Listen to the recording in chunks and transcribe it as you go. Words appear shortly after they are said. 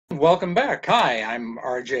welcome back. Hi, I'm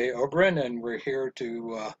RJ Ogren, and we're here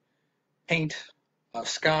to paint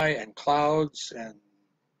sky and clouds and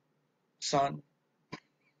sun.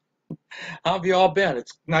 How have you all been?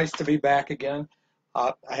 It's nice to be back again.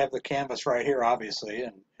 I have the canvas right here, obviously,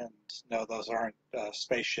 and no, those aren't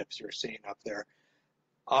spaceships you're seeing up there.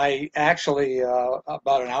 I actually,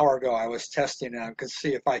 about an hour ago, I was testing and I could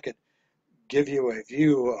see if I could give you a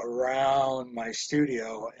view around my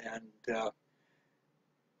studio, and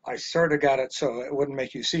I sort of got it so it wouldn't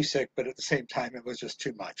make you seasick, but at the same time, it was just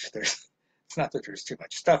too much. It's not that there's too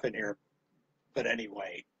much stuff in here, but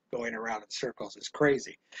anyway, going around in circles is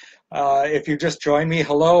crazy. If you just joined me,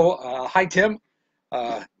 hello. Hi, Tim,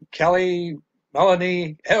 uh, Kelly,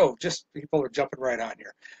 Melanie. Oh, just people are jumping right on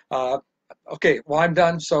here. Uh, okay, well, I'm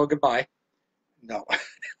done, so goodbye. No.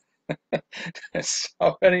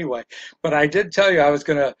 So anyway, but I did tell you I was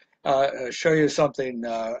going to show you something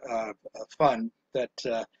fun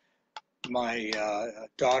that my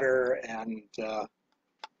daughter and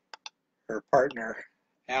her partner,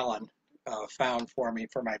 Alan, found for me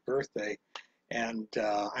for my birthday. And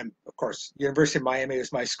I'm, of course, University of Miami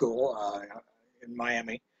is my school in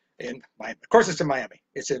Miami. Of course, it's in Miami.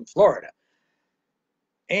 It's in Florida.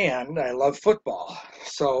 And I love football.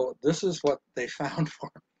 So this is what they found for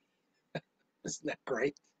me. Isn't that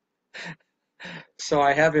great? So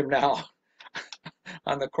I have him now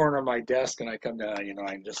on the corner of my desk, and I come down,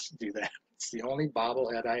 I can just do that. It's the only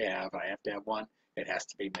bobblehead I have. I have to have one. It has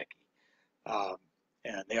to be Mickey. Um,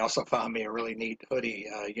 and they also found me a really neat hoodie,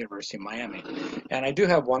 University of Miami. And I do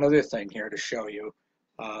have one other thing here to show you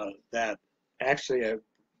that actually I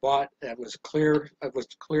bought that was clear. It was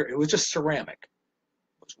clear. It was just ceramic.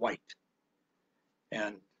 It was white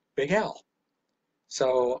and Big L.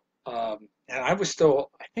 So, and I was still,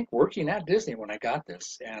 I think, working at Disney when I got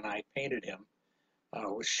this, and I painted him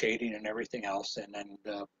with shading and everything else, and then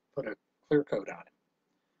put a clear coat on him.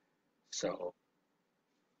 So,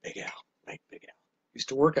 Big Al, like Big Al. Used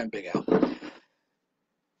to work on Big Al.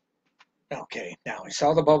 Okay, now you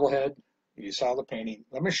saw the bubblehead, you saw the painting.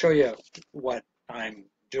 Let me show you what I'm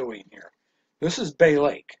doing here. This is Bay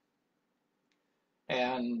Lake,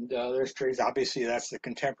 and there's trees. Obviously, that's the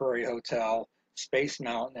Contemporary Hotel, Space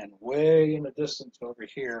Mountain, and way in the distance over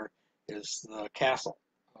here is the castle.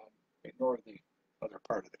 Ignore the other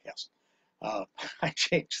part of the castle. Uh, I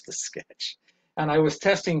changed the sketch. And I was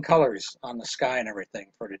testing colors on the sky and everything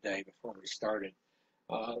for today before we started.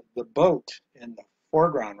 The boat in the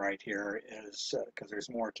foreground right here is, because there's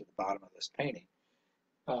more to the bottom of this painting,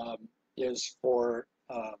 um, is for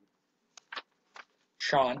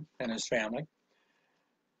Sean and his family.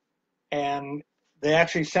 And they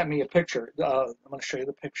actually sent me a picture. I'm going to show you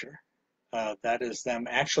the picture. That is them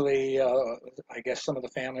actually, I guess some of the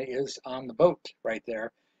family is on the boat right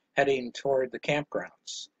there, heading toward the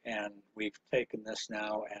campgrounds. And we've taken this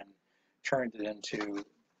now and turned it into,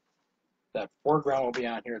 that foreground will be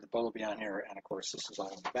on here, the boat will be on here, and of course this is all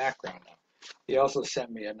in the background now. He also sent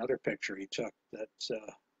me another picture he took that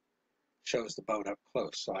shows the boat up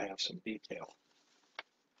close, so I have some detail.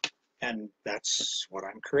 And that's what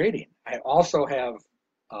I'm creating. I also have,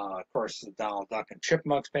 of course, the Donald Duck and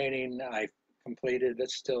Chipmunks painting I completed.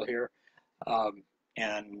 It's still here.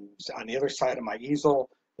 And on the other side of my easel,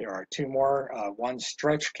 there are two more. One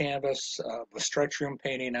stretch canvas with stretch room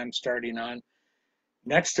painting I'm starting on.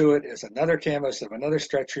 Next to it is another canvas of another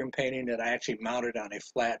stretch room painting that I actually mounted on a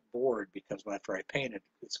flat board because after I paint it,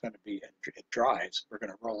 it's going to be, it dries. We're going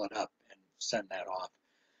to roll it up and send that off.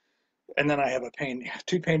 And then I have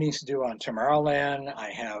two paintings to do on Tomorrowland. I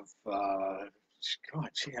have, God,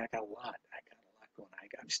 gee, I got a lot. Going.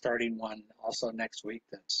 I'm starting one also next week.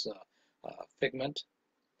 That's Figment.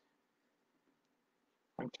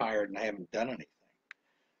 I'm tired and I haven't done anything.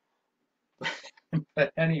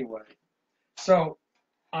 But anyway, so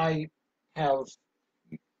I have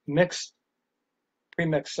pre-mixed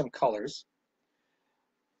some colors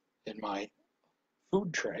in my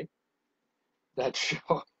food tray that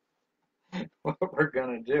show what we're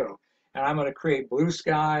going to do. And I'm going to create blue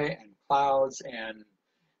sky and clouds. And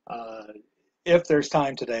if there's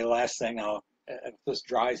time today, last thing, if this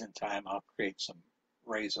dries in time, I'll create some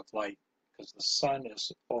rays of light because the sun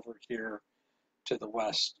is over here to the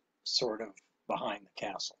west, sort of behind the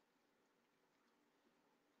castle.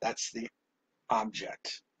 That's the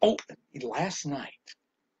object. Oh, last night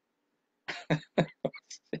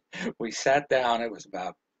we sat down. It was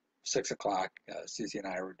about 6 o'clock. Susie and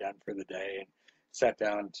I were done for the day and sat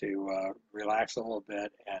down to relax a little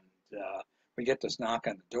bit. And we get this knock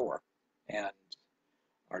on the door, and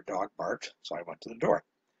our dog barked, so I went to the door.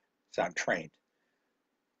 So I'm trained.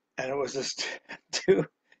 And it was this two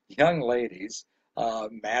young ladies.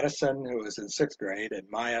 Madison, who was in 6th grade, and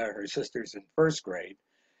Maya, her sister's in 1st grade,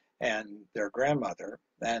 and their grandmother,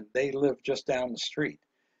 and they lived just down the street.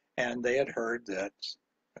 And they had heard that,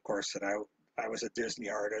 of course, that I was a Disney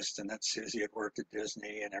artist and that Susie had worked at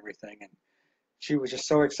Disney and everything. And she was just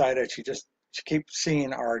so excited. She keeps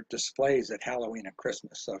seeing our displays at Halloween and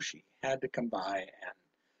Christmas. So she had to come by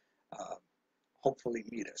and hopefully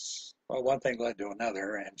meet us. Well, one thing led to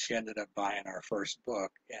another, and she ended up buying our first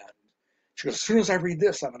book. And she goes, as soon as I read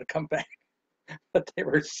this, I'm going to come back. But they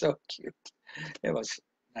were so cute. It was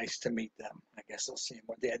nice to meet them. I guess I'll see them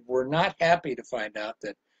one day. We're not happy to find out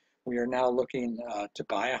that we are now looking to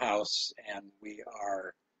buy a house, and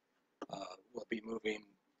we'll be moving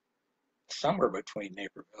somewhere between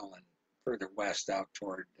Naperville and further west out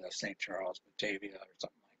toward St. Charles, Batavia, or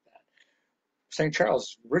something like that. St. Charles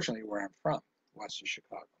is originally where I'm from, west of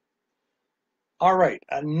Chicago. All right,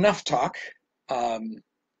 enough talk.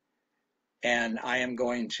 And I am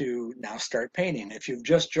going to now start painting. If you've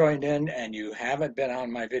just joined in and you haven't been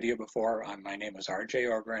on my video before, my name is R.J.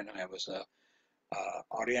 Ogren. I was a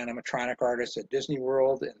audio animatronic artist at Disney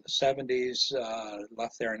World in the 70s,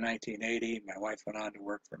 left there in 1980. My wife went on to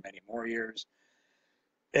work for many more years.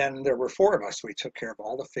 And there were 4 of us. We took care of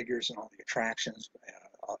all the figures and all the attractions,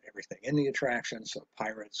 everything in the attractions, so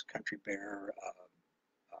Pirates, Country Bear,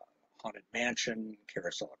 Haunted Mansion,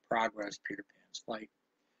 Carousel of Progress, Peter Pan's Flight.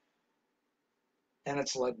 And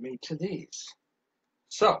it's led me to these.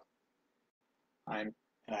 So I'm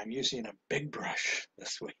using a big brush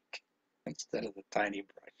this week instead of the tiny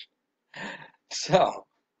brush. So,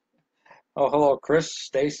 hello, Chris,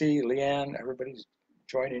 Stacy, Leanne, everybody's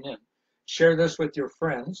joining in. Share this with your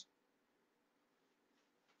friends.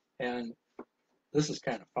 And this is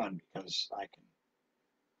kind of fun because I can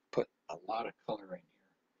put a lot of color in here.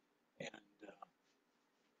 And I'm going to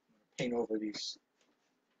paint over these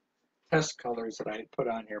test colors that I had put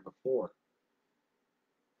on here before.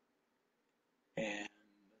 And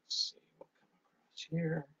let's see, we'll come across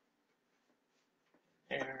here,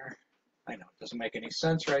 there. I know it doesn't make any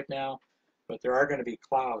sense right now, but there are going to be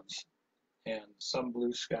clouds and some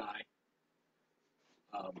blue sky.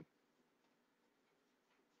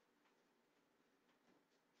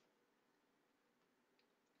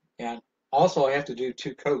 And also I have to do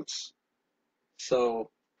 2 coats.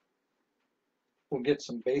 So we'll get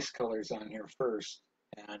some base colors on here first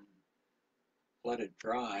and let it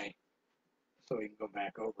dry so we can go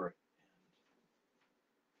back over it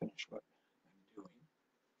and finish what I'm doing.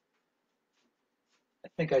 I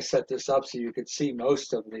think I set this up so you could see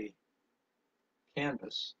most of the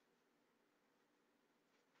canvas.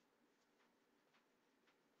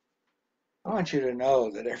 I want you to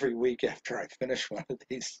know that every week after I finish one of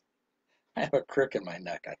these, I have a crick in my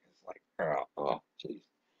neck. I was like, oh, geez.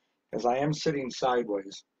 Because I am sitting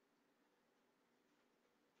sideways.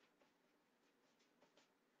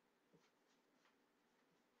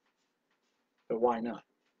 But why not?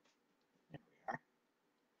 There we are.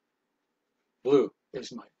 Blue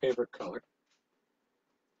is my favorite color.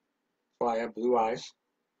 That's why I have blue eyes.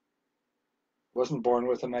 Wasn't born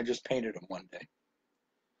with them, I just painted them one day.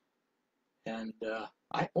 And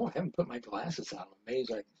I haven't put my glasses on. I'm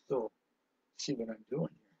amazed I can still see what I'm doing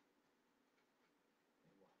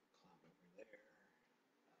here.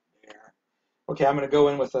 There. Okay, I'm going to go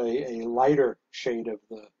in with a lighter shade of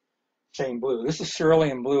the same blue. This is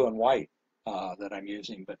cerulean blue and white that I'm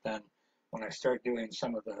using, but then when I start doing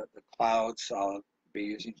some of the clouds, I'll be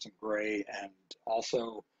using some gray and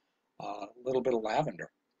also a little bit of lavender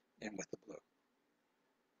in with the blue.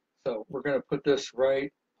 So we're going to put this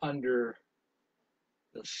right under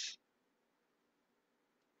this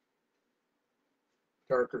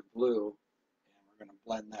darker blue, and we're going to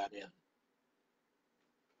blend that in.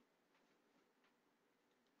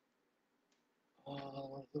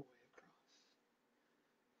 All the way across.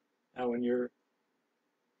 Now when you're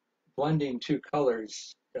blending 2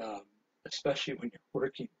 colors, especially when you're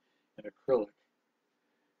working in acrylic,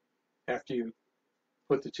 after you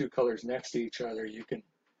put the 2 colors next to each other, you can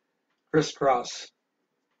crisscross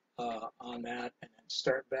on that and then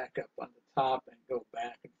start back up on the top and go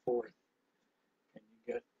back and forth, and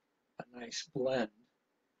you get a nice blend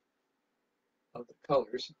of the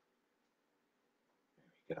colors.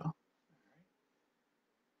 There we go.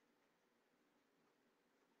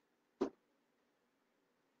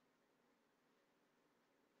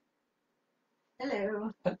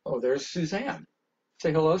 Hello. Oh, there's Suzanne.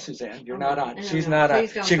 Say hello, Suzanne. You're not on. No, She's no, not on.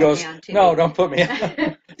 please don't She put goes, me on TV. no, don't put me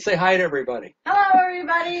on. Say hi to everybody. Hello,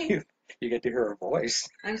 everybody. You get to hear her voice.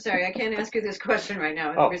 I'm sorry, I can't ask you this question right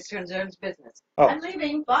now. Oh. It concerns business. Oh. I'm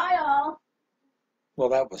leaving. Bye, all. Well,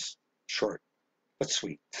 that was short, but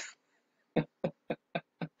sweet.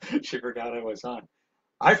 She forgot I was on.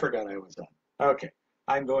 I forgot I was on. Okay,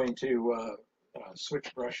 I'm going to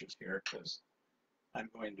switch brushes here because I'm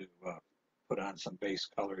going to put on some base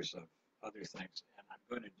colors of other things, and I'm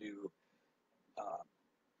going to do. Uh,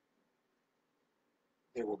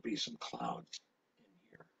 there will be some clouds in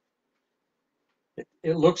here.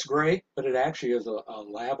 It looks gray, but it actually is a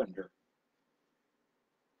lavender.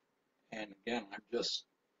 And again, I'm just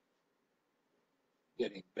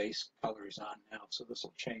getting base colors on now, so this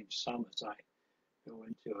will change some as I go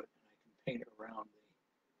into it, and I can paint around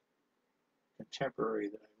the contemporary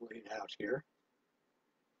that I've laid out here.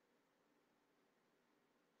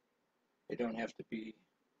 They don't have to be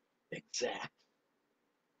exact,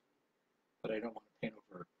 but I don't want to paint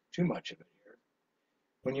over too much of it here.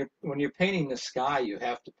 When you're painting the sky, you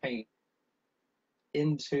have to paint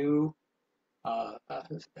into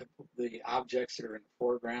the objects that are in the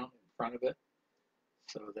foreground in front of it,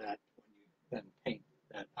 so that when you then paint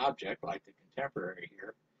that object, like the contemporary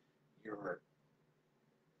here,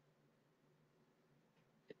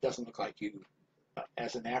 it doesn't look like you,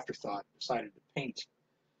 as an afterthought, decided to paint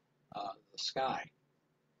the sky.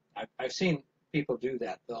 I've seen people do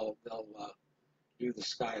that. They'll do the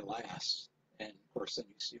sky last, and of course then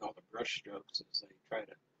you see all the brush strokes as they try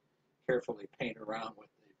to carefully paint around what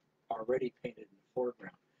they've already painted in the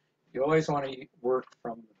foreground. You always want to work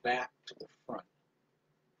from the back to the front.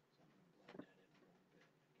 So I'm going to blend that in a little bit.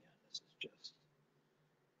 Again, this is just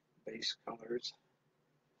base colors,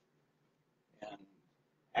 and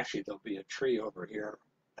actually there'll be a tree over here.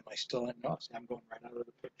 Am I still in? No, see, I'm going right out of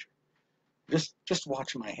the picture. Just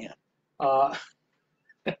watch my hand. Uh,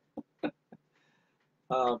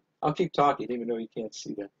 I'll keep talking even though you can't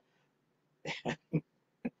see that.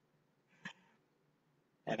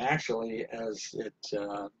 And actually, as it,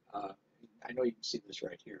 I know you can see this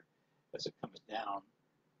right here, as it comes down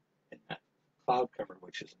in that cloud cover,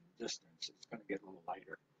 which is in the distance, it's going to get a little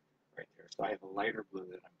lighter right there. So I have a lighter blue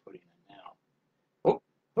that I'm putting in now.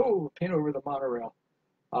 Oh, paint over the monorail.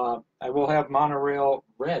 I will have monorail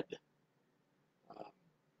red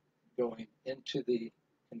going into the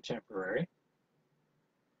contemporary.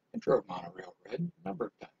 I drove monorail red a number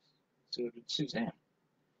of times. So did Suzanne. And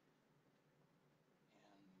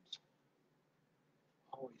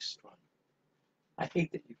always fun. I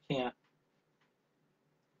hate that you can't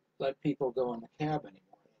let people go in the cab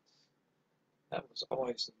anymore. That was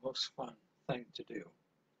always the most fun thing to do.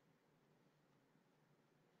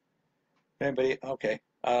 Anybody? Okay.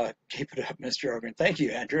 Keep it up, Mr. Ogren. Thank you,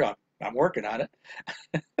 Andrew. I'm working on it.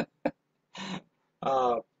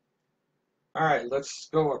 All right, let's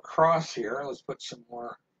go across here. Let's put some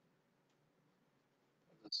more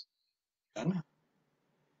of this in.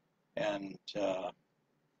 And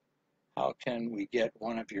how can we get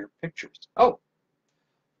one of your pictures? Oh,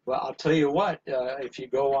 well, I'll tell you what. If you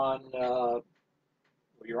go on, well,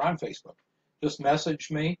 you're on Facebook, just message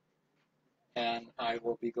me, and I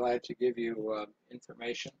will be glad to give you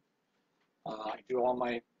information. I do all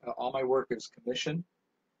my work is commissioned.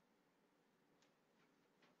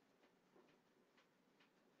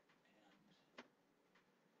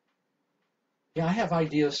 Yeah, I have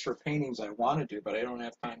ideas for paintings I want to do, but I don't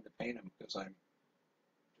have time to paint them because I'm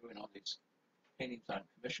doing all these paintings on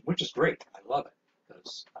commission, which is great. I love it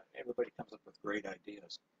because everybody comes up with great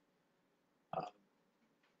ideas.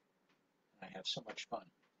 I have so much fun.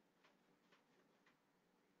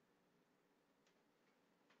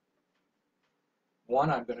 One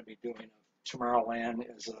I'm going to be doing of Tomorrowland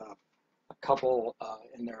is a couple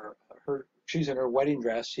in she's in her wedding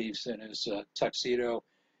dress, he's in his tuxedo,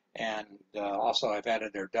 and also I've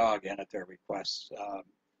added their dog in at their request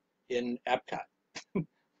in Epcot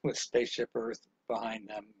with Spaceship Earth behind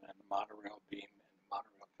them and the monorail beam and the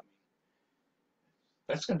monorail coming.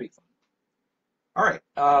 That's going to be fun. All right,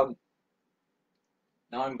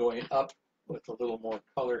 now I'm going up with a little more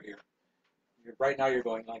color here. Right now you're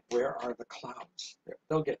going like, where are the clouds?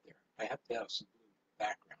 They'll get there. I have to have some blue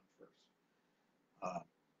background first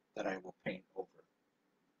that I will paint over.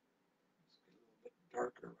 Let's get a little bit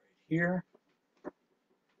darker right here.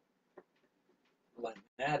 Blend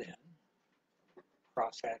that in.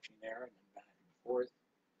 Cross hatching there and then back and forth.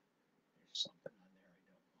 There's something on there I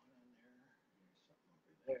don't want on there. There's something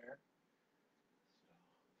over there.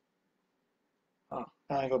 So, oh,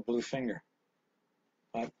 now I have a blue finger.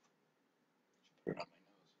 I should put it on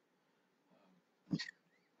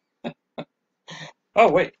my nose. Oh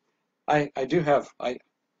wait, I do have I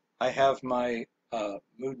have my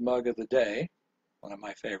mood mug of the day, one of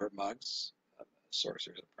my favorite mugs,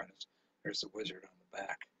 Sorcerer's Apprentice. There's the wizard on the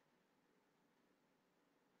back.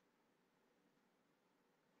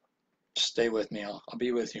 Just stay with me. I'll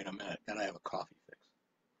be with you in a minute. Then I have a coffee fix.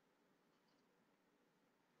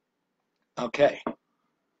 Okay.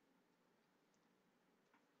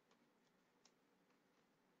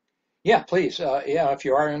 Yeah, please. Yeah, if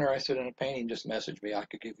you are interested in a painting, just message me. I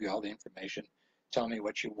could give you all the information. Tell me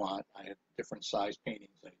what you want. I have different size paintings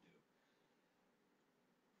I do.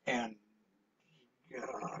 And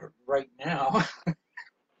right now,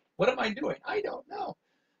 what am I doing? I don't know.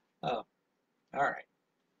 All right.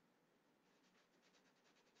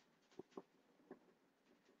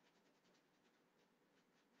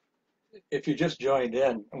 If you just joined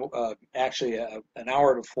in, actually, an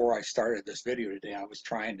hour before I started this video today, I was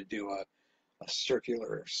trying to do a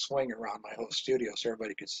circular swing around my whole studio so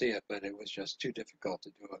everybody could see it, but it was just too difficult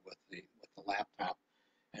to do it with the laptop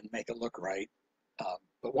and make it look right.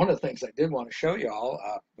 But one of the things I did want to show you all,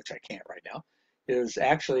 which I can't right now, is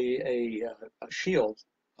actually a shield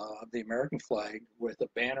of the American flag with a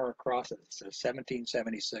banner across it. It says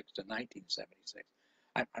 1776 to 1976.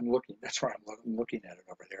 I'm looking, that's where I'm looking at it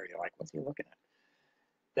over there. You're like, what's he looking at?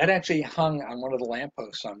 That actually hung on one of the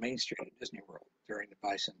lampposts on Main Street at Disney World during the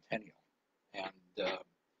bicentennial. And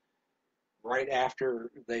right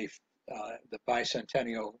after the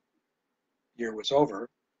bicentennial year was over,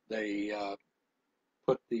 they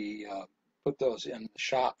put the put those in the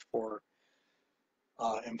shop for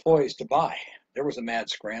employees to buy. There was a mad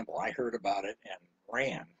scramble. I heard about it and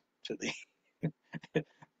ran to the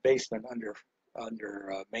basement under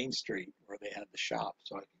Main Street where they had the shop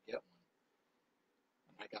so I could get one.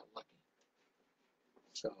 And I got lucky.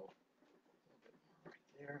 So a little bit more right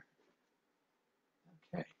there.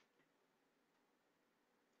 Okay.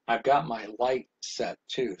 I've got my light set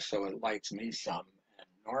too, so it lights me some. And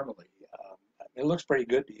normally, it looks pretty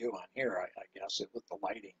good to you on here, I guess, with the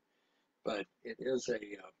lighting. But it is a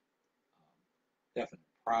definite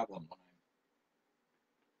problem when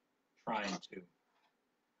I'm trying to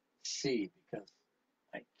see because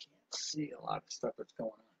I can't see a lot of stuff that's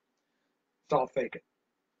going on. It's all fake it.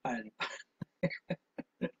 And,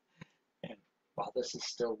 and while this is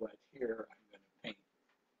still wet here, I'm going to paint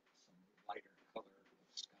some lighter color of the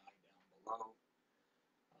sky down below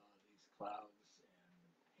these clouds and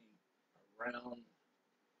paint around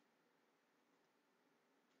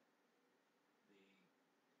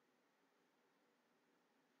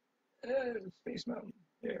the Space Mountain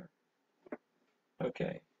there. Okay.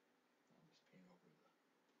 I'll just paint over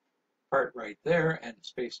the part right there, and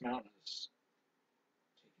Space Mountain is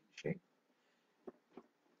taking shape.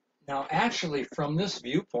 Now, actually, from this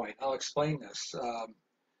viewpoint, I'll explain this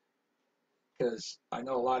because I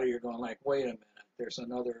know a lot of you are going like, wait a minute, there's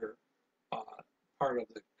another part of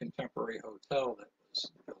the Contemporary Hotel that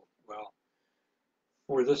was built. Well,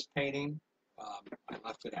 for this painting, I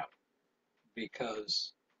left it out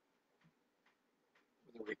because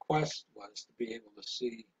the request was to be able to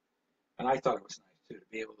see, and I thought it was nice too, to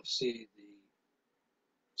be able to see the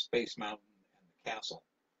Space Mountain and the castle.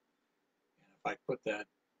 And if I put that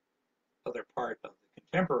other part of the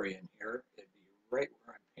Contemporary in here, it'd be right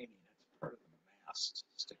where I'm painting. It's part of the mast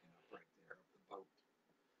sticking up right there of the boat.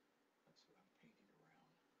 That's what I'm painting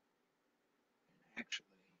around. And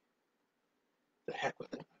actually, the heck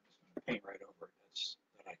with it. I'm just going to paint right over it.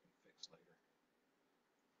 That I can fix later.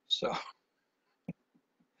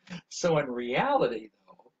 So in reality,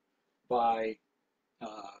 though, by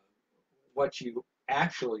what you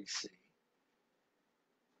actually see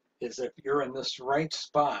is if you're in this right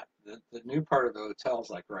spot, the new part of the hotel is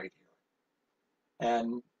like right here.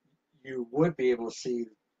 And you would be able to see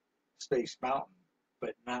Space Mountain,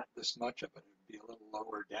 but not this much of it. It would be a little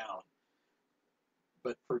lower down.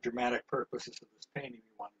 But for dramatic purposes of this painting,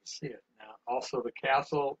 we wanted to see it. Now, also the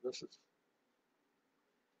castle, this is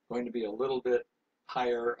going to be a little bit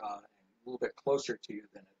higher and a little bit closer to you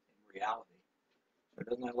than in reality. So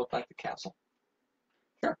doesn't that look like the castle?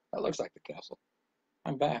 Sure, that looks like the castle.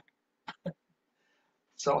 I'm back.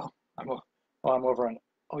 So I'm over on,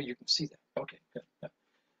 oh, you can see that. Okay, good.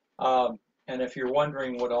 Yeah. And if you're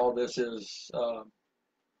wondering what all this is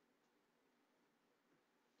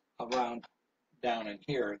around down in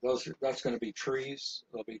here, that's going to be trees.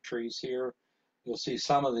 There'll be trees here. You'll see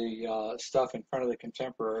some of the stuff in front of the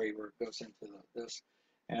Contemporary where it goes into this.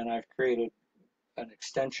 And I've created an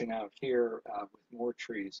extension out here with more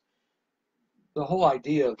trees. The whole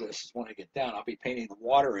idea of this is when I get down, I'll be painting the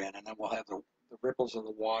water in, and then we'll have the ripples of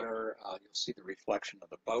the water. You'll see the reflection of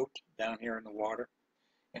the boat down here in the water,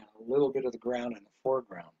 and a little bit of the ground in the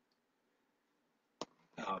foreground.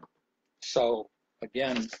 So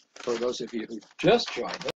again, for those of you who just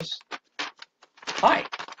joined us, hi.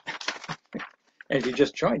 And if you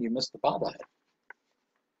just joined, you missed the bobblehead.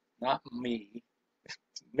 Not me, it's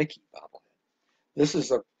Mickey bobblehead. This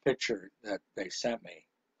is a picture that they sent me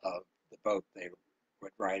of the boat they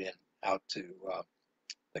would ride in out to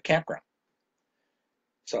the campground.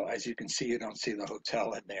 So as you can see, you don't see the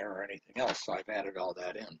hotel in there or anything else. So I've added all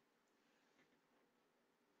that in.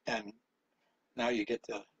 And now you get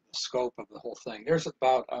the scope of the whole thing. There's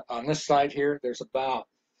about, on this side here, there's about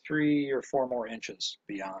 3 or 4 more inches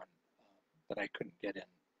beyond that I couldn't get in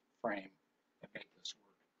frame to make this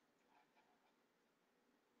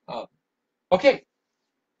work. Okay,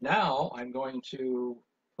 now I'm going to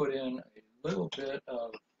put in a little bit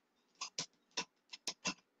of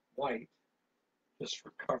white just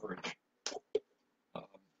for coverage.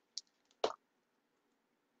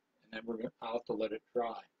 And then I'll have to let it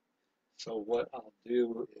dry. So what I'll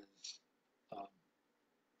do is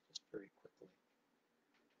just very quickly.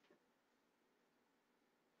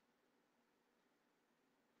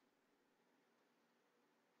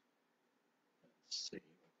 Let's see,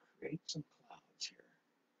 we'll create some clouds here.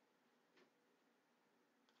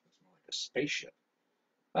 It's more like a spaceship.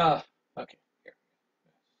 Okay, here.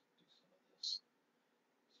 Let's do some of this.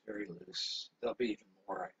 It's very loose. There'll be even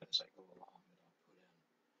more as I go along that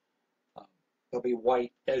I'll put in. There'll be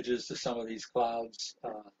white edges to some of these clouds.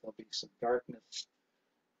 There'll be some darkness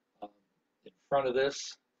in front of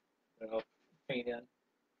this that I'll paint in.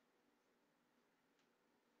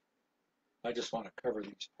 I just want to cover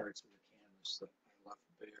these parts of the canvas that I left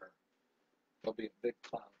bare. There'll be a big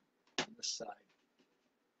cloud on this side.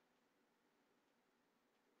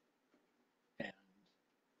 And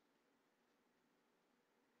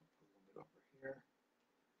put a little bit over here.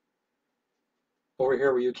 Over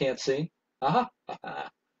here where you can't see? Uh-huh.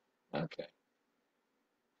 Okay.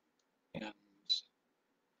 And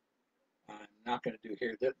I'm not going to do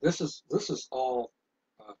here. This is all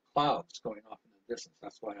clouds going off in the distance.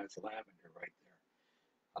 That's why it's lavender right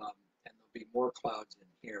there. And there'll be more clouds in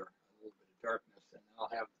here, a little bit of darkness, and I'll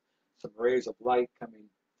have some rays of light coming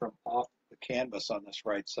from off the canvas on this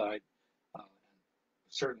right side, and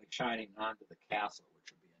certainly shining onto the castle,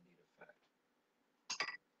 which would be a neat effect.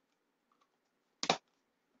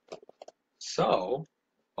 So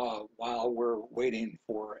while we're waiting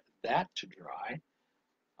for that to dry,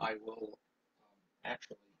 I will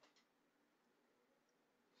actually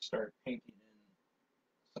start painting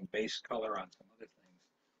in some base color on some other things.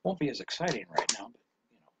 Won't be as exciting right now, but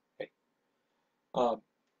you know, hey.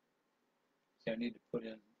 So I need to put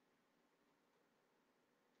in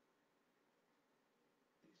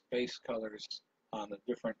these base colors on the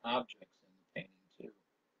different objects in the painting too.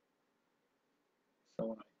 So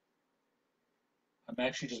when I'm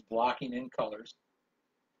actually just blocking in colors.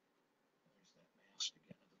 There's that mask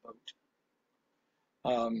again of the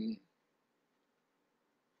boat.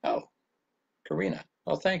 Oh, Karina.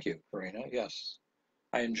 Oh, thank you, Karina. Yes,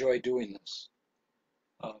 I enjoy doing this.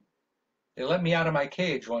 They let me out of my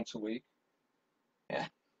cage once a week. Yeah.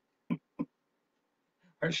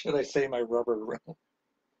 Or should I say my rubber room?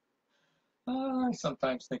 I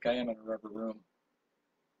sometimes think I am in a rubber room.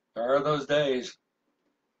 There are those days.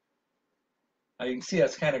 You can see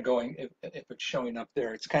that's kind of going, if it's showing up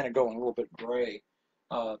there, it's kind of going a little bit gray.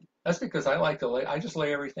 That's because I like to lay, I just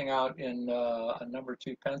lay everything out in a number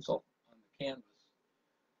 2 pencil on the canvas.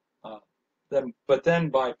 But then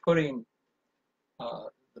by putting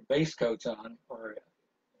the base coats on or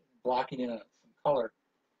blocking in some color,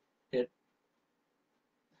 it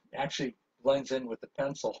actually blends in with the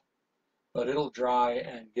pencil, but it'll dry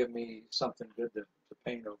and give me something good to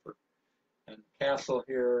paint over. And the castle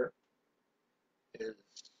here is,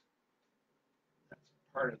 that's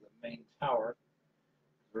part of the main tower.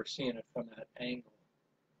 We're seeing it from that angle.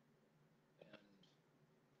 And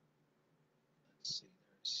let's see,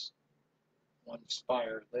 there's one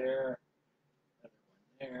spire there, another one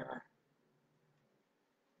there,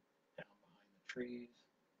 down behind the trees,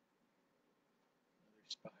 another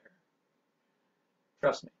spire.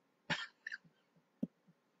 Trust me,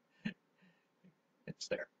 it's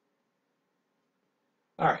there.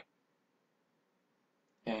 All right.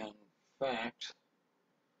 And in fact,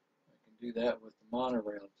 I can do that with the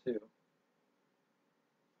monorail too.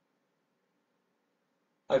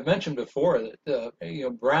 I've mentioned before that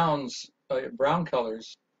brown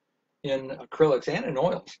colors in acrylics and in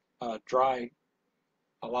oils dry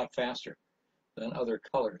a lot faster than other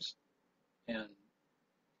colors. And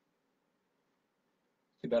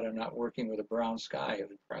too bad I'm not working with a brown sky. It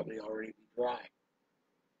would probably already be dry.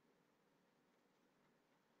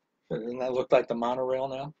 So doesn't that look like the monorail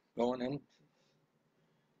now going in?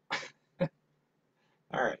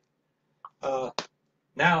 All right.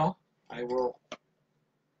 Now I will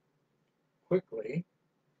quickly.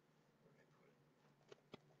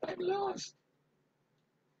 I'm lost.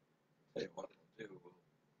 Tell you what we'll do.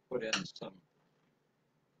 We'll put in some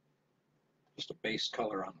just a base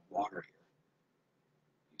color on the water here,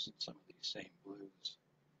 using some of these same blues.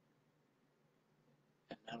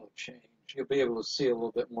 And that'll change. You'll be able to see a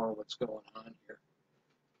little bit more of what's going on here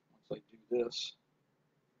once I do this.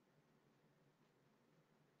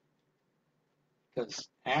 Because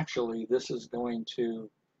actually this is going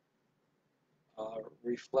to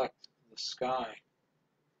reflect the sky. I get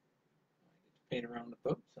to paint around the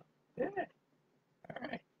boat some. Yeah. All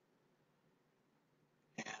right.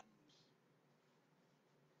 And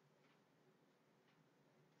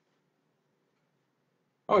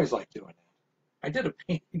I always like doing that. I did a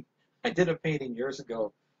painting. I did a painting years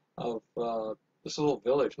ago of this little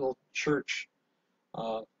village, little church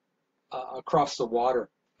across the water.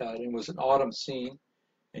 It was an autumn scene,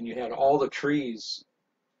 and you had all the trees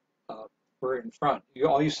were in front.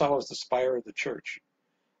 All you saw was the spire of the church,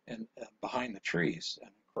 and behind the trees, and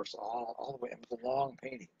of course all the way. It was a long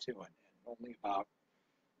painting too, and only about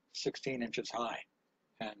 16 inches high.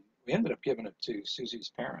 And we ended up giving it to Susie's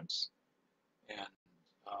parents, and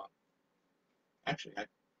actually I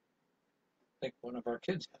think one of our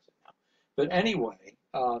kids has it now. But anyway,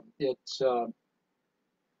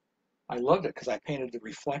 I loved it because I painted the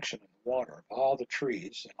reflection in the water of all the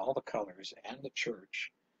trees and all the colors and the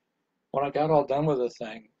church. When I got all done with the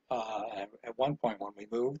thing, at one point when we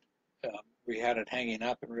moved, we had it hanging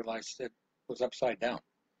up and realized it was upside down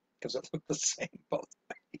because it looked the same both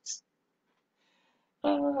ways.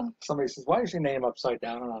 Somebody says, "Why is your name upside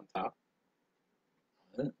down and on top?"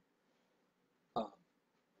 Uh,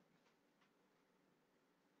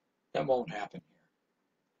 that won't happen here.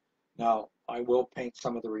 Now, I will paint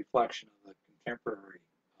some of the reflection of the contemporary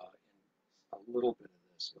in a little bit of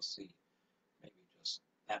this. You'll see maybe just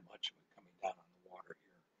that much of it coming down on the water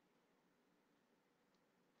here.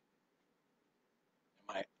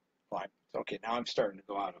 Well, okay, now I'm starting to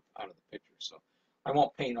go out of the picture, so I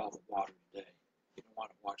won't paint all the water today. You don't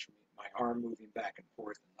want to watch my arm moving back and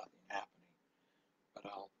forth and nothing happening. But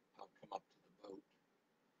I'll come up to the boat.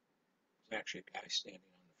 There's actually a guy standing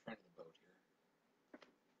on the front of the boat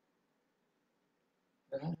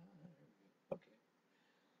here. Okay.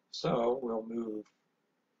 So we'll move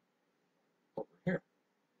over here.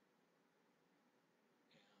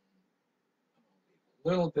 And a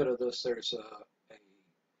little bit of this, there's I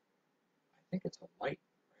think it's a light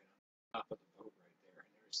right on top of the boat right there.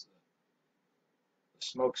 And there's the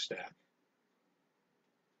smokestack.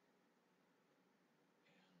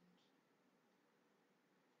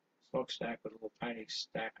 Smokestack with a little tiny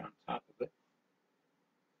stack on top of it.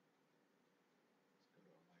 Let's go to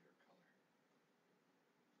a lighter color.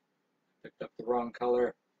 Picked up the wrong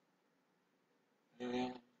color.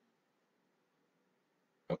 And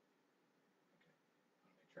oh, okay.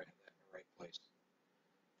 Let me make sure I have that in the right place.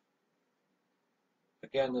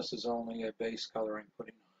 Again, this is only a base color I'm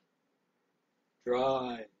putting on.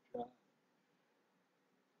 Dry. Oh,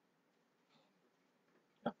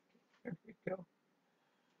 there we go.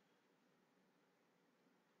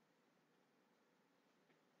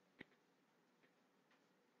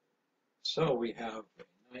 So we have a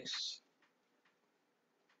nice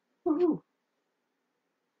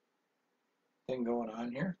thing going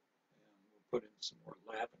on here. And we'll put in some more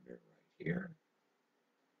lavender right here.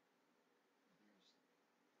 There's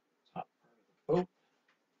the top part of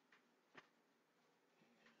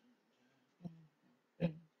the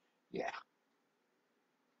boat. Yeah.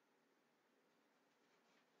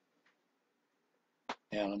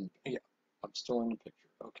 And yeah, I'm still in the picture.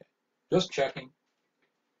 Okay. Just checking.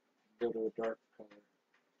 Go to a dark color. And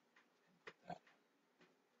put that.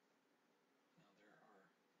 Now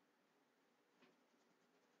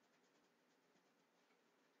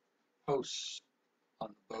there are posts on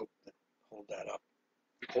the boat that hold that up,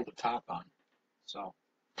 hold the top on. So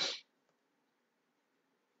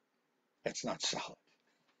it's not solid.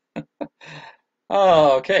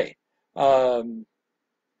 Oh, okay.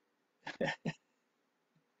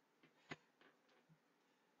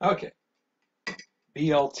 Okay.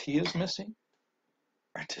 BLT is missing.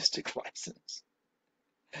 Artistic license.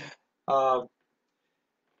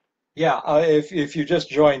 Yeah, if you just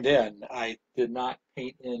joined in, I did not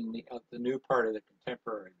paint in the new part of the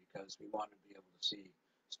contemporary because we wanted to be able to see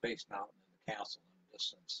Space Mountain and the castle in the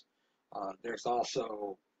distance. There's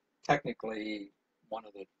also technically one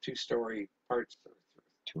of the two-story parts, or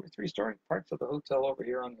two or three-story parts of the hotel over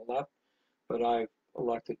here on the left, but I've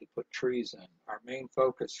elected to put trees in. Our main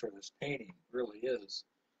focus for this painting really is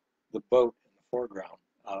the boat in the foreground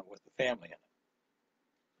with the family in it.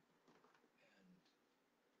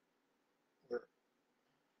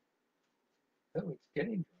 Oh, it's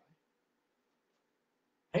getting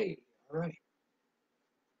dry. Hey, all right.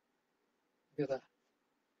 Look at that.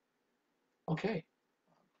 Okay,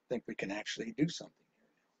 I think we can actually do something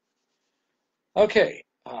here. Okay,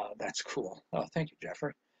 that's cool. Oh, thank you,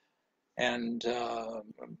 Jeffrey. And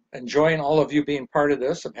enjoying all of you being part of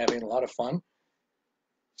this. I'm having a lot of fun.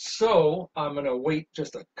 So I'm going to wait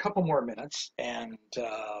just a couple more minutes, and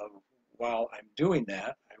while I'm doing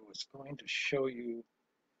that, I was going to show you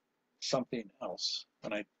something else,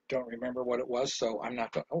 and I don't remember what it was, so I'm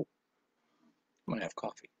not going. Oh, I'm going to have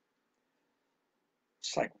coffee.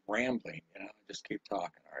 It's like rambling, you know. Just keep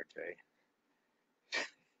talking,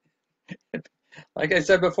 RJ. Like I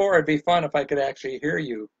said before, it'd be fun if I could actually hear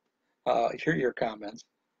you, hear your comments.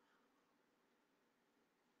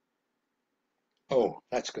 Oh,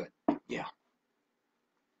 that's good. Yeah,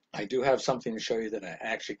 I do have something to show you that I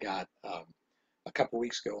actually got a couple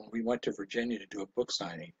weeks ago when we went to Virginia to do a book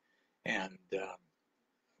signing, and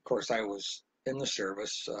of course I was in the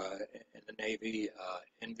service in the Navy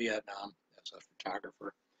in Vietnam as a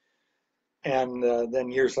photographer, and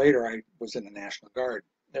then years later I was in the National Guard.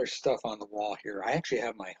 There's stuff on the wall here. I actually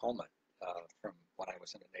have my helmet from when I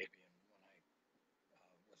was in the Navy and when I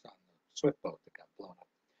was on the Swift boat that got blown up.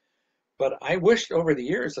 But I wished over the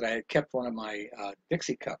years that I had kept one of my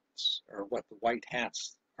Dixie cups, or what the white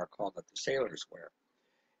hats are called that the sailors wear.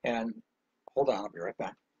 And hold on, I'll be right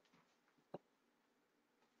back.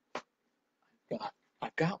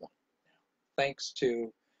 I've got one now, thanks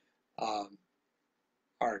to um,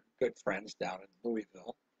 our good friends down in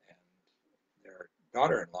Louisville and their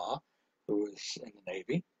daughter-in-law, who is in the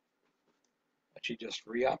Navy. And she just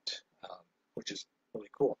re-upped, which is really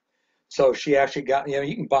cool. So she actually got, you know,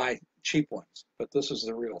 you can buy cheap ones, but this is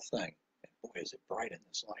the real thing. And boy, is it bright in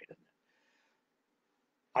this light, isn't it?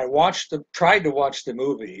 I tried to watch the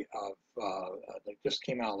movie of that just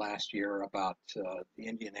came out last year about the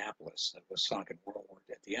Indianapolis that was sunk in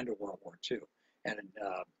at the end of World War II, and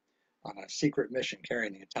on a secret mission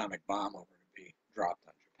carrying the atomic bomb over to be dropped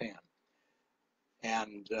on Japan.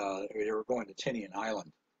 And they were going to Tinian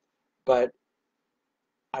Island, but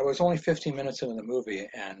I was only 15 minutes into the movie,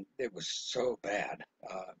 and it was so bad.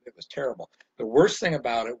 It was terrible. The worst thing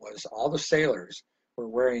about it was all the sailors were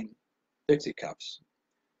wearing Dixie cups,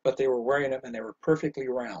 but they were wearing them and they were perfectly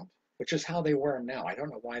round, which is how they wear them now. I don't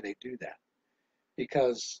know why they do that,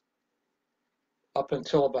 because up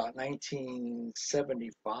until about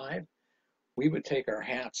 1975, we would take our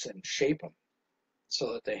hats and shape them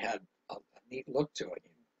so that they had a neat look to it.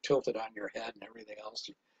 You tilt it on your head and everything else.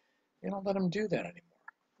 You don't let them do that anymore.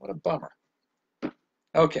 What a bummer.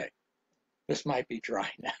 Okay, this might be dry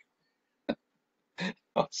now.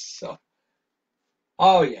 Oh,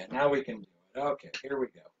 oh yeah, now we can do it. Okay, here we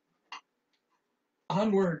go.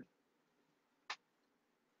 Onward.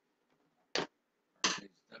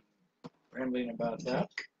 Rambling about that,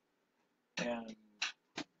 and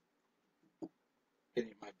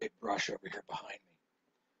getting my big brush over here behind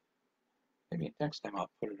me. Maybe next time I'll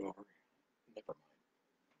put it over. Never mind.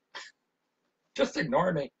 Just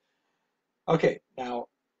ignore me. Okay, now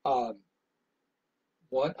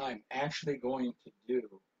what I'm actually going to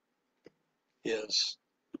do is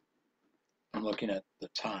I'm looking at the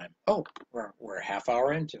time. Oh, we're a half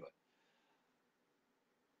hour into it.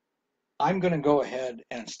 I'm going to go ahead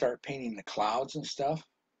and start painting the clouds and stuff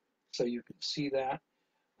so you can see that.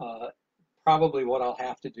 Uh, Probably what I'll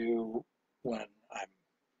have to do when I'm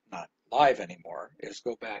not live anymore is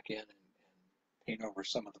go back in and paint over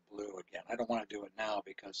some of the blue again. I don't want to do it now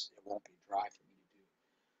because it won't be dry for me to do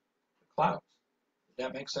the clouds. Does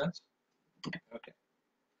that make sense? Okay.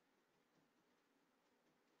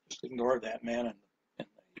 Just ignore that man in the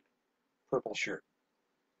purple shirt.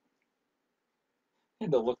 I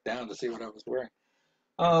had to look down to see what I was wearing.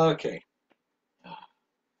 Okay.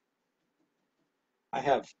 I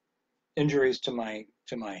have injuries to my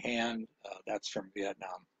hand. That's from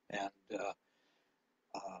Vietnam, and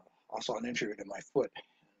also an injury to my foot.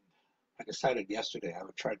 I decided yesterday I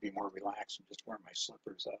would try to be more relaxed and just wear my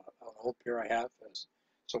slippers. An old pair I have,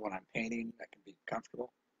 so when I'm painting, I can be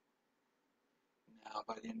comfortable. Now,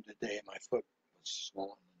 by the end of the day, my foot was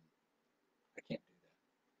swollen, and I can't do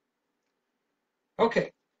that. Okay,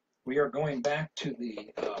 we are going back to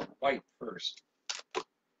the white first,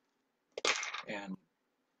 and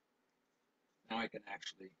now I can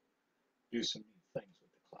actually do some neat things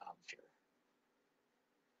with the clouds here.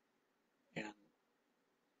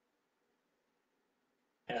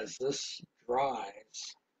 And as this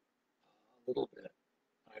dries a little bit,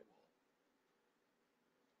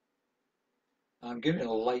 I'm giving it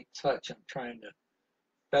a light touch. I'm trying to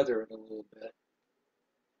feather it a little bit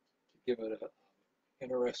to give it an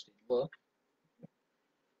interesting look.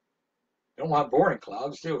 Don't want boring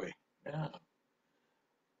clouds, do we? Yeah.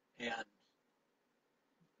 And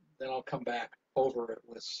then I'll come back over it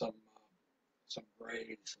with some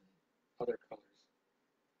grays and other colors.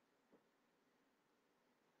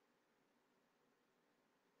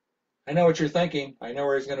 I know what you're thinking. I know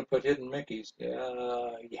where he's going to put hidden Mickeys.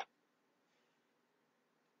 Yeah,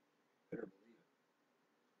 better believe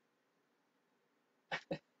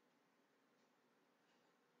it.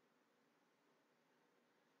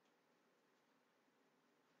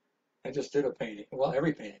 I just did a painting. Well,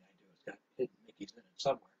 every painting I do has got hidden Mickeys in it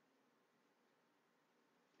somewhere.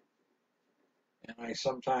 And I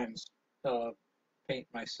sometimes paint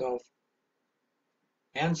myself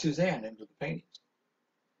and Suzanne into the paintings.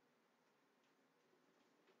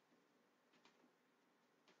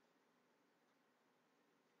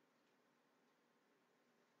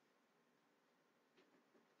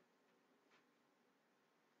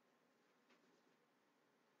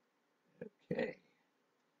 Okay.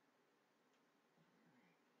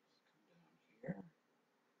 Come down here.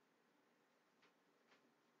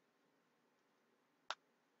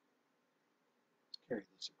 Carry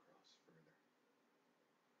this across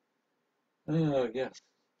further. Oh, yes.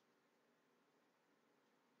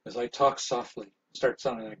 As I talk softly, start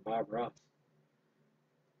sounding like Bob Ross.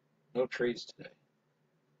 No trees today.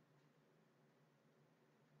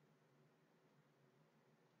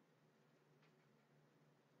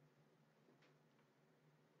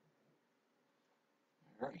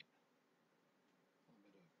 All right. A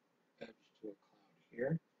little bit of edge to a cloud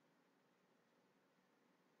here.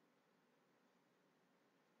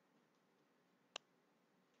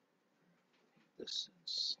 This in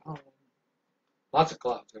solid. Lots of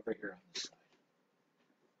clouds over here on this side.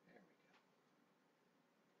 There we go.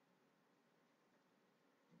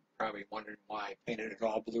 Probably wondering why I painted it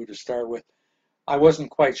all blue to start with. I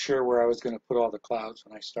wasn't quite sure where I was going to put all the clouds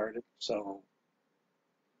when I started, so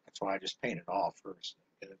that's why I just paint it all first and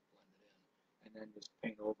get it blended in, and then just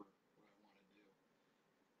paint over what I want to do.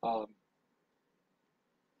 A little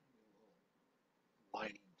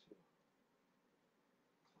lining to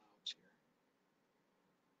clouds here.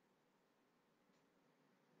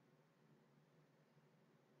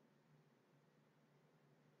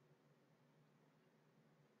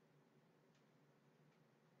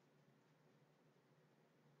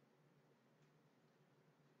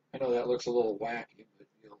 I know that looks a little wacky, but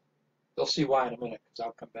you'll see why in a minute because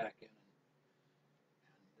I'll come back in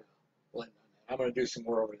and blend on that. I'm going to do some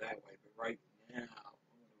more over that way, but right now, I'll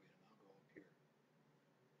go up here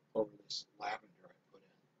over this lavender I put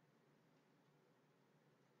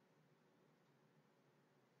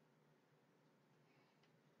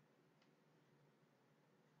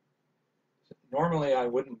in. Normally, I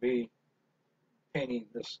wouldn't be painting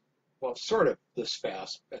this, well, sort of this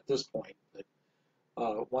fast at this point, but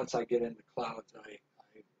once I get into clouds, I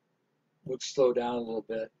would slow down a little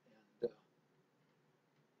bit and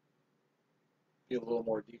be a little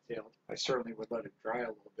more detailed. I certainly would let it dry a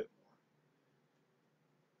little bit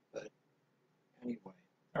more, but anyway.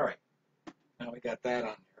 All right, now we got that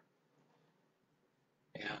on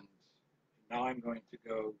there. And now I'm going to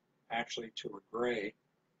go actually to a gray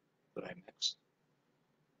that I mixed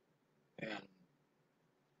and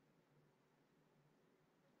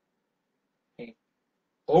paint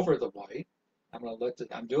over the white. I'm going to let it,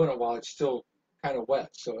 I'm doing it while it's still kind of wet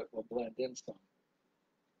so it will blend in some.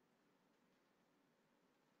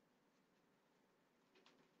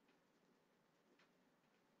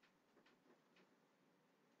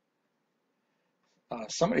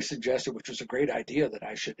 Somebody suggested, which was a great idea, that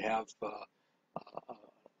I should have, I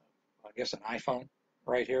guess, an iPhone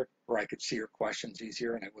right here where I could see your questions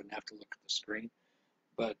easier and I wouldn't have to look at the screen.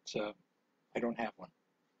 But I don't have one.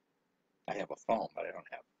 I have a phone, but I don't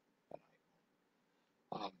have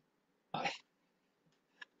an iPhone. I,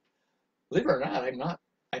 believe it or not,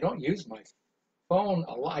 I don't use my phone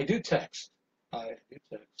a lot. I do text. I do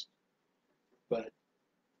text, but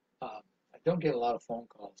I don't get a lot of phone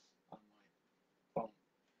calls on my phone,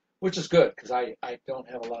 which is good because I don't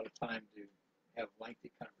have a lot of time to have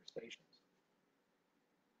lengthy conversations.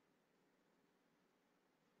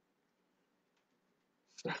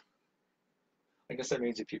 So I guess that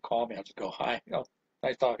means if you call me, I'll just go, hi, oh,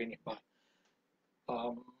 nice talking to you, bye.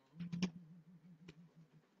 Um,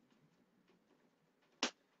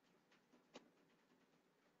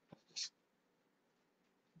 just,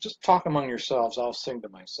 just talk among yourselves. I'll sing to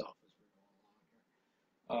myself as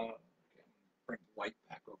we're going along here. Okay, bring the white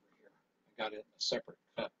back over here. I got it in a separate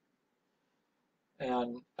cut.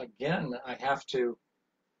 And again, I have to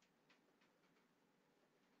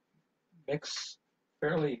mix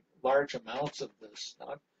fairly large amounts of this.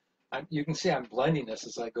 You can see I'm blending this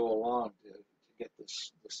as I go along to get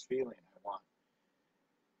this feeling I want.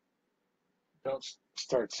 Don't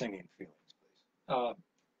start singing feelings, please.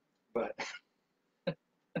 But a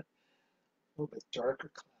little bit darker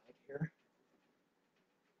cloud here.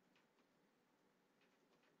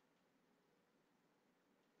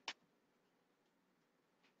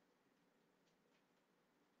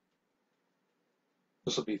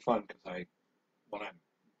 This will be fun because when I'm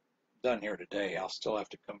done here today, I'll still have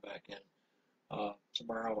to come back in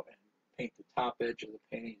tomorrow and paint the top edge of the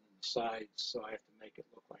painting and the sides, so I have to make it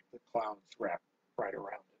look like the clouds wrap right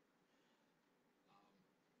around it,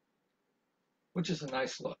 which is a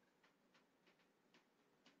nice look.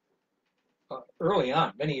 Early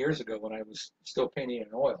on, many years ago, when I was still painting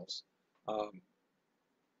in oils, um,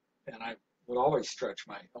 and I would always stretch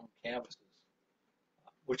my own canvases,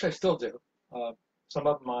 which I still do. Some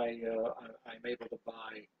of them I'm able to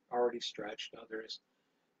buy already stretched. Others,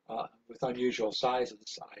 with unusual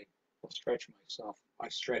sizes, I will stretch myself. I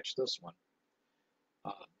stretch this one.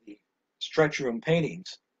 The stretch room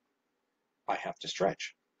paintings, I have to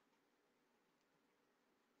stretch.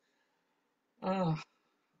 I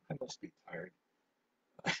must be tired.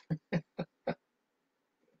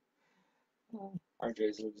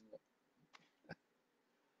 RJ's losing it.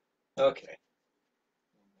 Okay.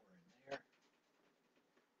 One more in there.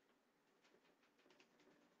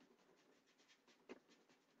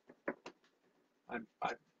 I'm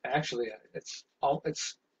actually, it's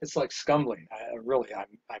like scumbling.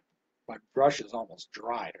 My brush is almost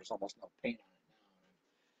dry. There's almost no paint on it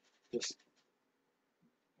now. Just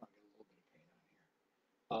I'll get a little bit of paint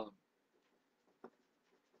on here.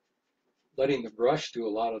 Letting the brush do a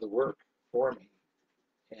lot of the work for me,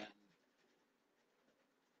 and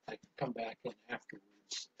I can come back in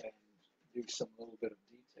afterwards and do some little bit of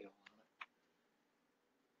detail on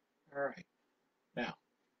it. All right, now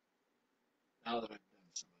that I've done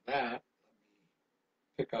some of that, let me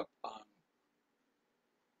pick up on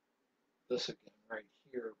this again right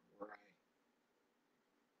here where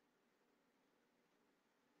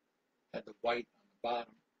I had the white on the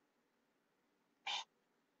bottom.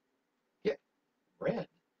 Yeah, red.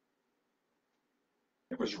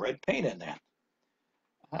 There was red paint in that.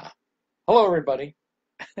 Hello, everybody.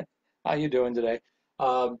 How you doing today?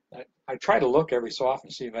 I try to look every so often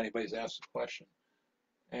to see if anybody's asked a question.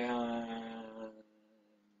 And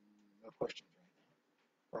no questions right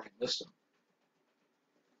now. Or I missed them.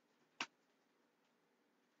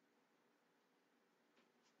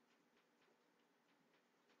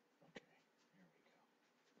 Okay, here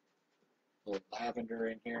we go. A little lavender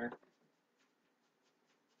in here. A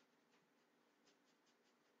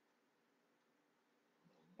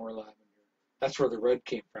little more lavender. That's where the red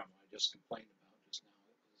came from. I just complained about just now.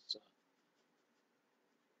 It was a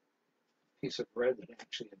piece of red that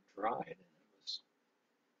actually had dried, and it's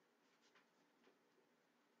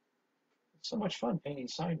so much fun painting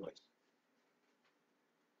sideways.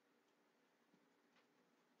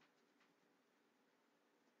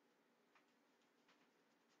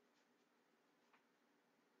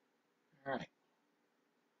 All right.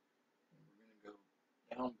 And we're going to go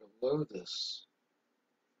down below this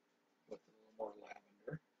with a little more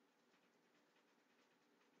lavender.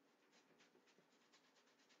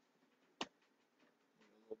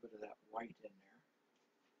 Need a little bit of that white in there.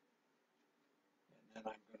 And then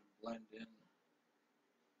I'm going to blend in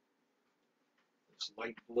this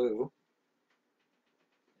light blue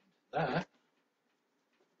into that.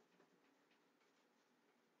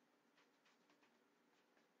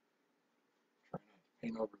 Try not to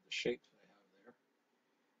paint over the shapes I have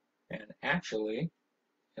there. And actually,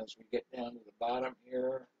 as we get down to the bottom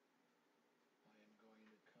here, I am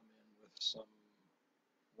going to come in with some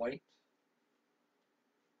white,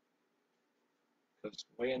 because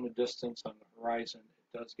way in the distance on the horizon,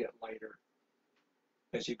 it does get lighter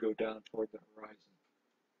as you go down toward the horizon.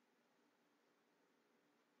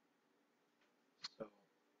 So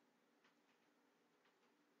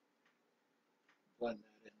blend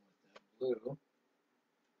that in with that blue.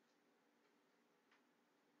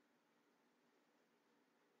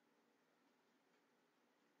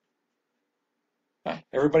 Hi,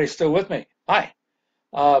 everybody's still with me. Hi.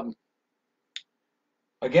 Um,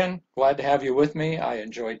 Again, glad to have you with me. I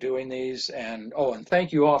enjoy doing these. And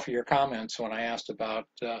thank you all for your comments when I asked about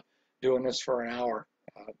doing this for an hour,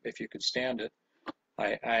 if you could stand it.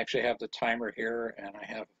 I actually have the timer here, and I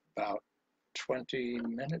have about 20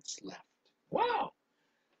 minutes left. Wow.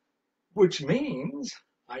 Which means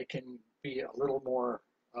I can be a little more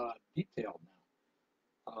detailed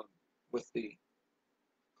now with the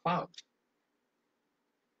clouds.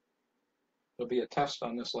 There'll be a test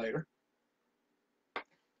on this later.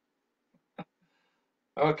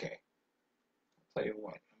 Okay. I'll tell you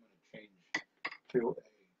what, I'm going to change to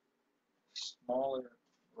a smaller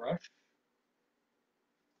brush.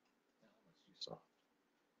 Now let's do soft.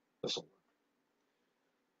 This will work.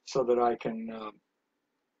 So that I can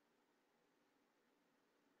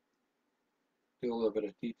do a little bit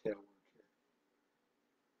of detail work here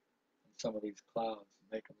on some of these clouds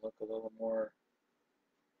and make them look a little more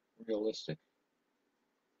realistic.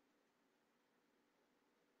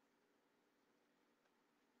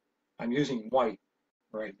 I'm using white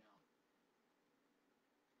right now.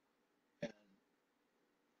 And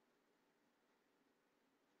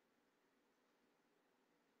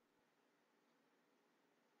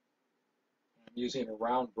I'm using a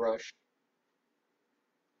round brush.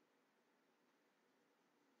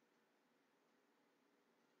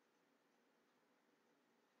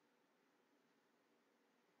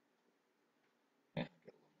 And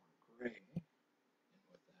get a little more gray in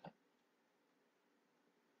with that.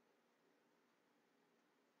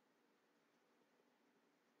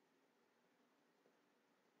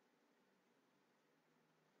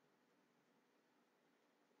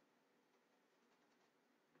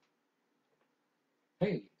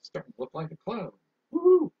 Hey, it's starting to look like a cloud.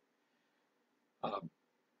 Woo! Um,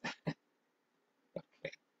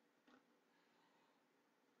 okay.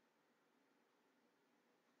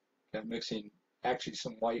 I'm mixing actually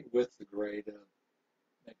some white with the gray to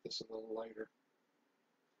make this a little lighter.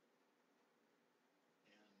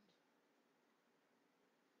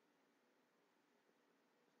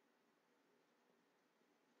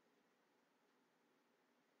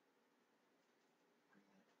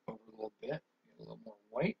 And over a little bit, get a little more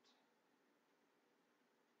white.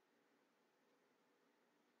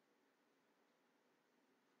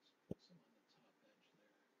 Put some on the top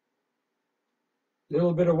edge there. A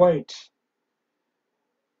little bit of white.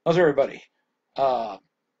 How's everybody? Uh,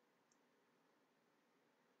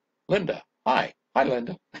 Linda. Hi. Hi,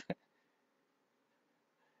 Linda.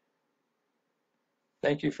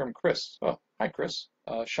 Thank you from Chris. Oh, hi, Chris.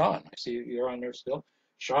 Sean, I see you're on there still.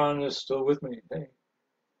 Sean is still with me. Hey.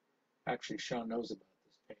 Actually, Sean knows about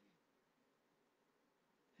this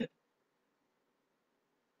painting.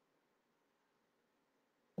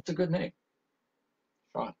 That's a good name.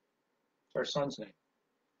 Sean. It's our son's name.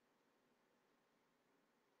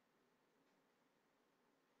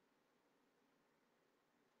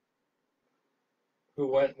 Who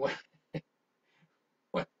went when,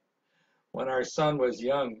 when our son was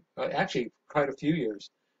young, actually quite a few years,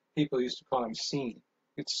 people used to call him Sean.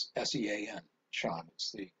 It's S-E-A-N, Sean.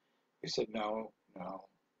 It's the, he said, no, no.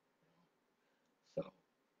 So,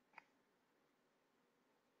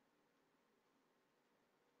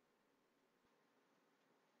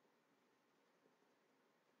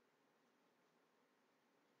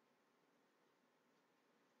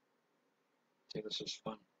 see, this is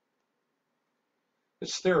fun.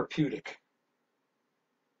 It's therapeutic.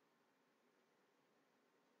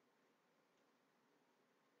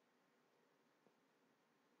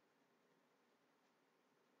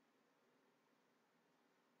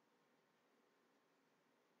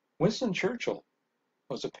 Winston Churchill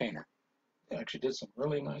was a painter. He actually did some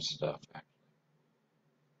really nice stuff, actually.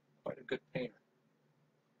 Quite a good painter.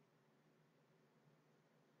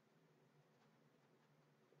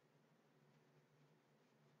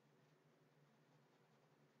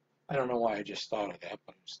 I don't know why I just thought of that,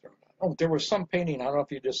 but I just throw it out. Oh, there was some painting, I don't know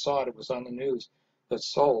if you just saw it, it was on the news, that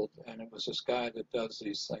sold, and it was this guy that does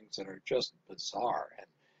these things that are just bizarre. And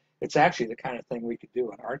it's actually the kind of thing we could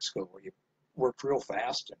do in art school where you worked real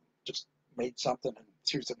fast and just made something and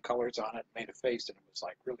threw some colors on it and made a face, and it was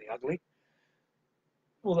like really ugly.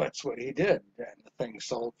 Well, that's what he did, and the thing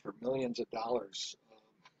sold for millions of dollars.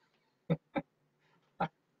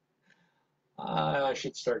 I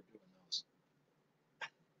should start doing those.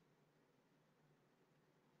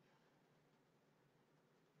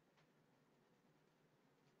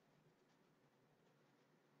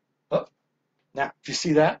 Oh, now, do you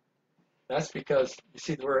see that? That's because you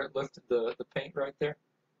see where it lifted the paint right there?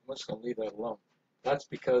 I'm just going to leave that alone. That's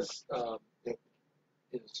because it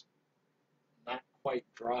is not quite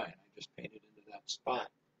dry, and I just painted into that spot.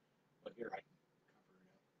 But here I can cover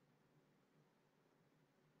it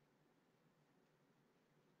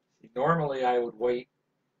up. See, normally I would wait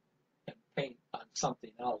and paint on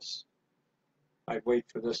something else. I'd wait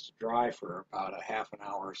for this to dry for about a half an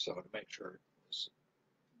hour or so to make sure it was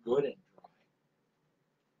good and dry,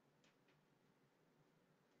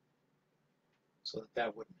 so that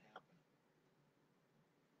that wouldn't happen.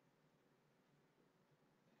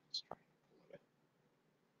 Let's try and pull it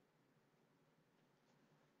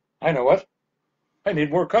out. I know what. I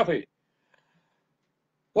need more coffee.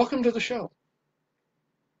 Welcome to the show.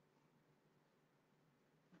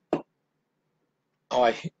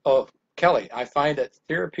 Oh, Kelly, I find it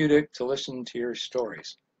therapeutic to listen to your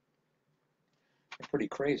stories. They're pretty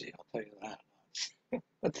crazy, I'll tell you that.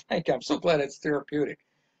 But thank you. I'm so glad it's therapeutic.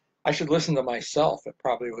 I should listen to myself. It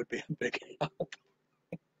probably would be a big help.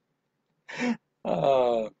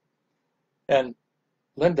 Uh, and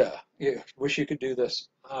Linda, you wish you could do this.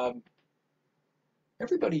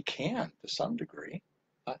 Everybody can to some degree.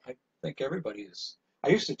 I think everybody is. I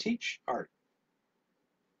used to teach art.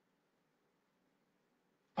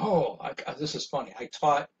 Oh, this is funny.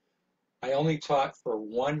 I only taught for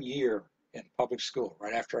 1 year in public school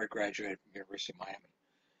right after I graduated from University of Miami.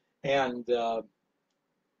 And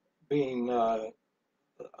being a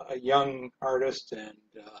young artist and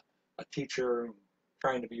a teacher and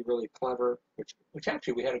trying to be really clever, which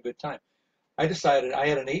actually we had a good time. I decided I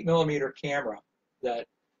had an 8mm camera that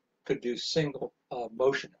could do single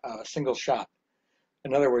motion, single shot.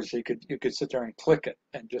 In other words, you could sit there and click it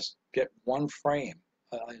and just get one frame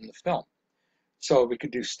in the film. So we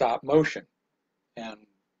could do stop motion, and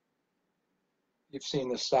you've seen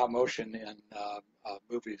the stop motion in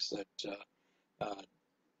movies that,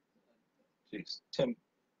 geez, Tim,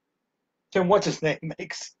 what's his name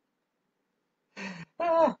makes.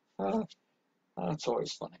 Ah, that's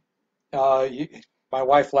always funny. You, my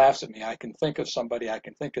wife laughs at me. I can think of somebody. I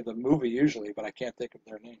can think of the movie usually, but I can't think of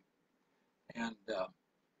their name. And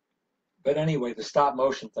but anyway, the stop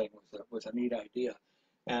motion thing was a neat idea.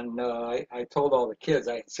 And I told all the kids,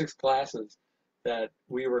 I had 6 classes, that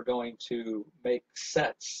we were going to make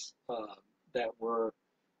sets that were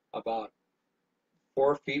about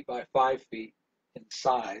 4 feet by 5 feet in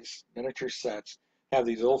size, miniature sets, have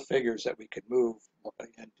these little figures that we could move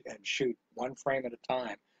and shoot one frame at a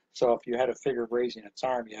time. So if you had a figure raising its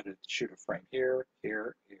arm, you had to shoot a frame here,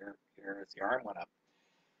 here, here, here as the arm went up.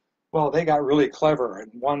 Well, they got really clever, and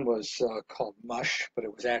one was called Mush, but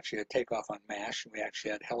it was actually a takeoff on MASH, and we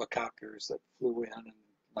actually had helicopters that flew in and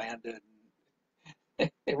landed. And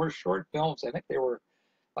they were short films. I think they were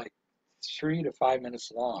like 3 to 5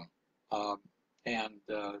 minutes long, um, and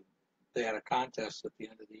they had a contest at the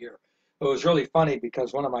end of the year. It was really funny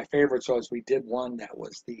because one of my favorites was we did one that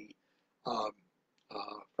was the um,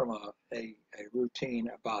 from a routine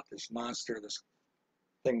about this monster, this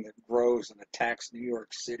thing that grows and attacks New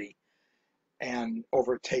York City and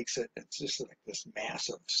overtakes it. It's just like this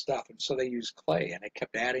massive stuff. And so they used clay, and it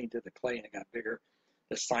kept adding to the clay, and it got bigger.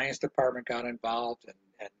 The science department got involved, and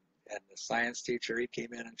the science teacher, he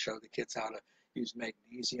came in and showed the kids how to use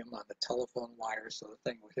magnesium on the telephone wires, so the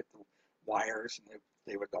thing would hit the wires, and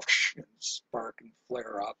they would go and spark and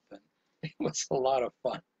flare up, and it was a lot of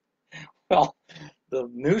fun. Well, the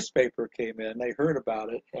newspaper came in, they heard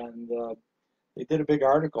about it, and they did a big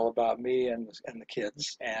article about me and the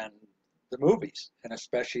kids and the movies, and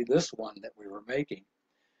especially this one that we were making.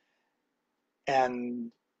 And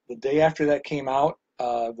the day after that came out,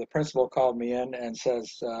 the principal called me in and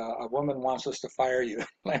says, a woman wants us to fire you.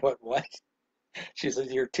 And I went, what? She said,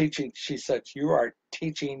 you're teaching, she said, you are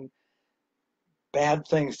teaching bad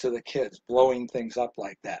things to the kids, blowing things up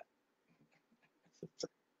like that. It's a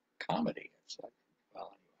comedy. It's like,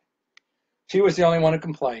 well, anyway. She was the only one who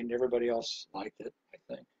complained. Everybody else liked it, I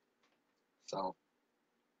think. So,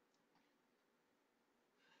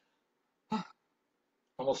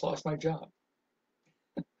 almost lost my job.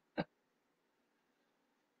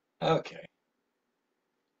 Okay,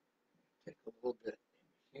 take a little bit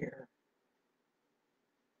in here.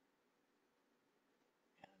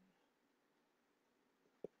 And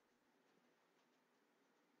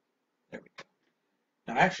there we go.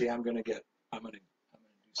 Now, actually, I'm going to do something here. I'm going to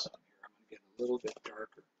get a little bit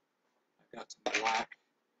darker. I've got some black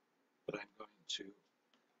that I'm going to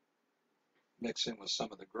mix in with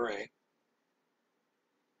some of the gray,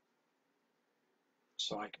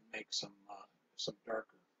 so I can make some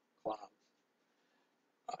darker clouds.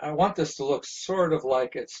 I want this to look sort of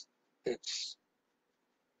like it's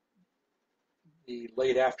the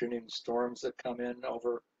late afternoon storms that come in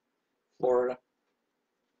over Florida.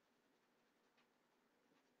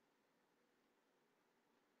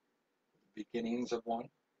 Beginnings of one.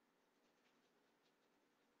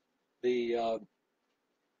 The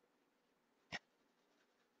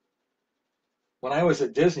When I was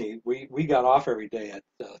at Disney, we got off every day at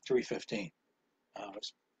 3:15, and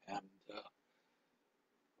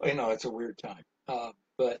it's a weird time.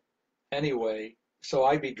 But anyway, so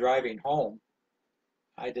I'd be driving home.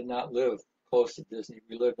 I did not live close to Disney.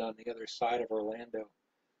 We lived on the other side of Orlando,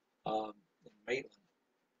 in Maitland,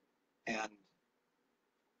 and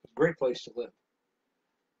it's a great place to live.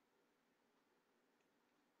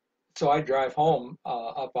 So I drive home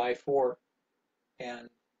up I-4, and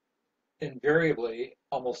invariably,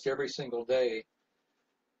 almost every single day,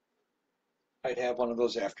 I'd have one of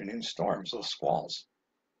those afternoon storms, those squalls.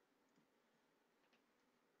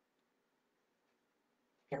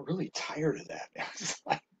 I got really tired of that. It's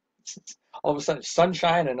like, all of a sudden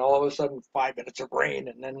sunshine and all of a sudden 5 minutes of rain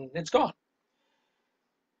and then it's gone.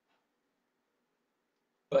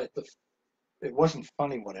 But it wasn't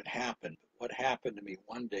funny when it happened. What happened to me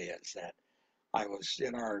one day is that I was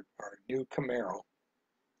in our new Camaro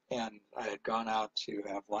and I had gone out to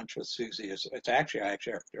have lunch with Susie. It's actually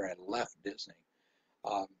after I had left Disney.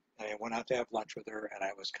 Um, I went out to have lunch with her, and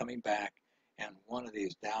I was coming back, and one of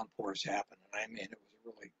these downpours happened, and I mean it was a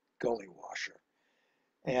really gully washer,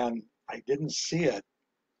 and I didn't see it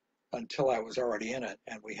until I was already in it,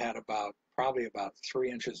 and we had probably about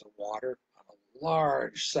 3 inches of water on a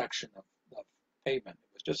large section of pavement.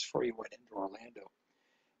 It was just before you went into Orlando,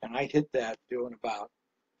 and I hit that doing about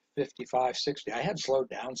 55, 60. I had slowed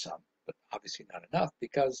down some, but obviously not enough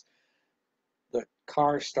because the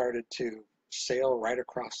car started to sail right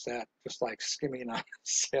across that, just like skimming on a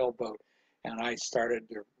sailboat. And I started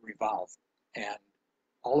to revolve. And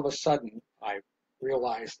all of a sudden, I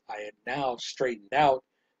realized I had now straightened out,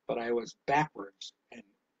 but I was backwards and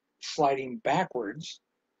sliding backwards.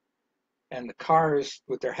 And the cars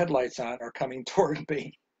with their headlights on are coming toward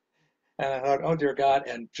me. And I thought, oh dear God.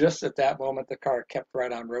 And just at that moment, the car kept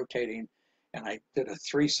right on rotating. And I did a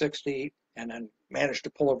 360 and then managed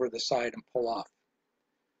to pull over the side and pull off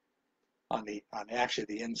on actually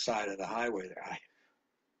the inside of the highway there.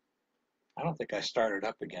 I don't think I started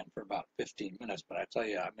up again for about 15 minutes, but I tell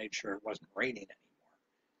you, I made sure it wasn't raining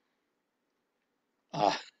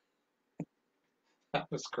anymore. That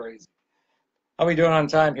was crazy. How are we doing on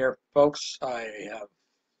time here, folks? I have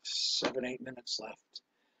 7, 8 minutes left.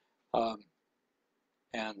 Um,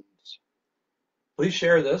 and please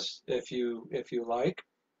share this if you like.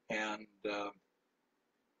 And let's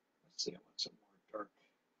see, I want some more dark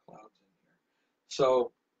clouds in here.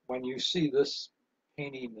 So when you see this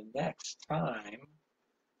painting the next time,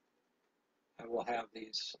 I will have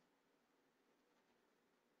these.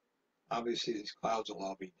 Obviously, these clouds will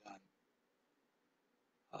all be done.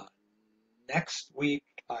 Uh, Next week,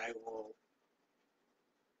 I will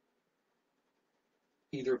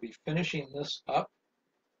either be finishing this up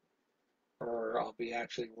or I'll be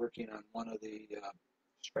actually working on one of the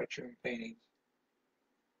stretch room paintings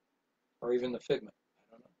or even the figment.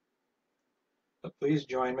 I don't know. But please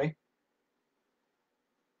join me.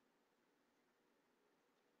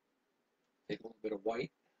 Take a little bit of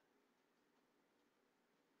white.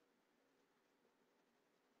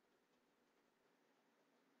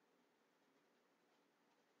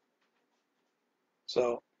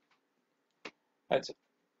 So that's it.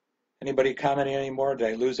 Anybody commenting anymore? Did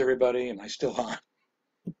I lose everybody? Am I still on?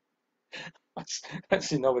 I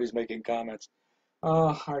see nobody's making comments.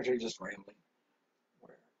 RJ just rambling.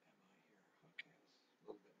 Where am I here? Okay, a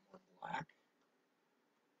little bit more black.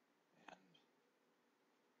 And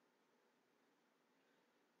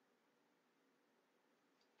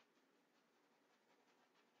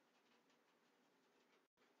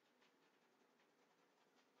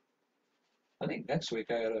I think next week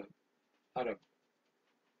I ought to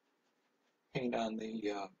paint on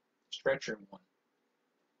the stretch room one.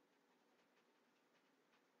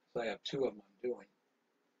 So I have two of them I'm doing.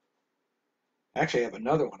 Actually, I have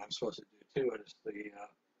another one I'm supposed to do too. It's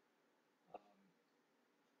um,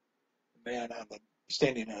 the man on the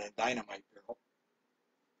standing on a dynamite barrel.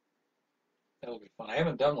 That'll be fun. I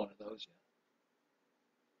haven't done one of those yet.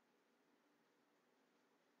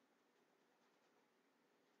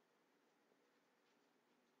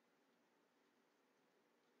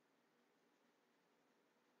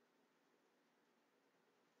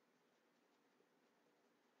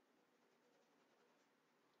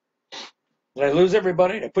 Did I lose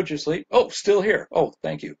everybody? Did I put you to sleep? Oh, still here. Oh,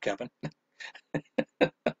 thank you, Kevin.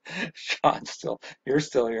 Sean's you're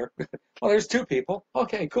still here. Well, there's two people.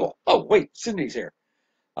 Okay, cool. Oh, wait, Cindy's here.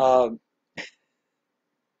 Um,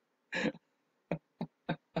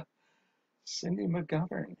 Cindy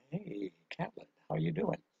McGovern. Hey, Catlett, how you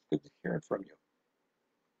doing? Good to hear from you.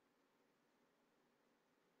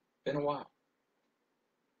 Been a while.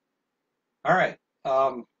 All right.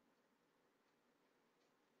 Um,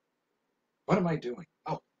 what am I doing?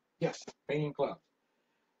 Oh, yes, painting clouds.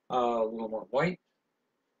 A little more white.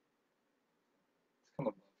 Come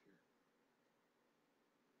above here.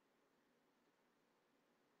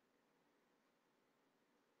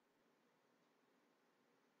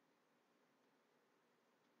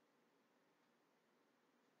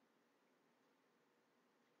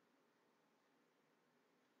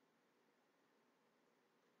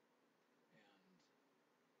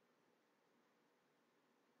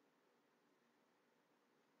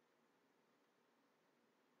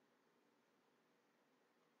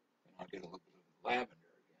 get a little bit of lavender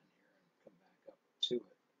again here and come back up to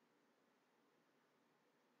it.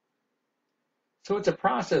 So it's a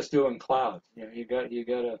process doing clouds. You know, you got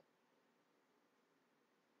to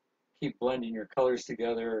keep blending your colors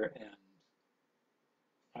together, and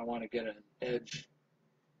I want to get an edge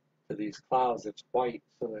to these clouds that's white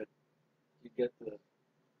so that you get the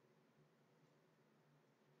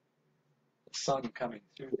sun coming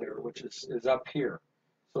through there, which is up here.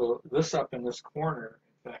 So this up in this corner,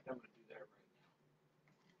 in fact, I'm going to do that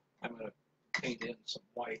right now. I'm going to paint in some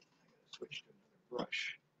white. I'm going to switch to another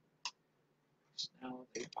brush. So now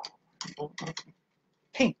they are full of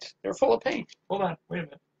paint. They're full of paint. Hold on, wait a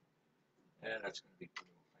minute. And that's going to be blue.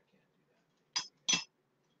 I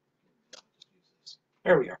can't do that. I'll just use this.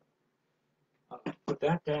 There we are. Put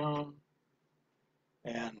that down,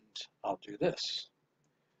 and I'll do this.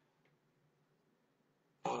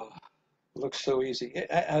 Looks so easy.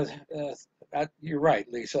 You're right,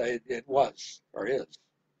 Lisa. It was, or is,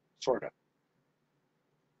 sort of.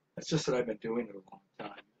 It's just that I've been doing it a long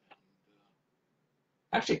time. And,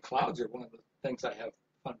 actually, clouds are one of the things I have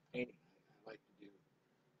fun painting. I like to do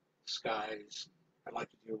skies. I like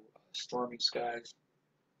to do stormy skies.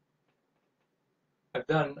 I've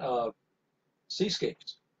done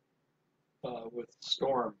seascapes with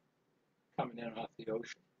storm coming in off the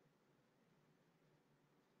ocean.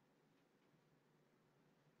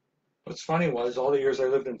 What's funny was all the years I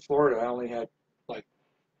lived in Florida, I only had like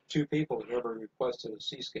 2 people that ever requested a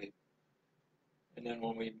seascape. And then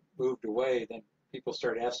when we moved away, then people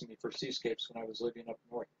started asking me for seascapes when I was living up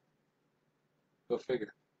north. Go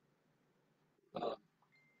figure.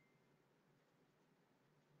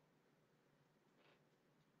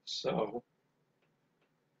 So,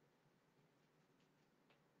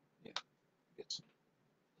 yeah, get some.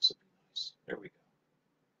 This will be nice. There we go.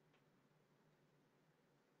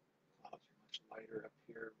 Clouds are much lighter up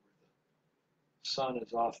here where the sun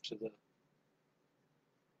is off to the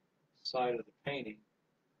side of the painting.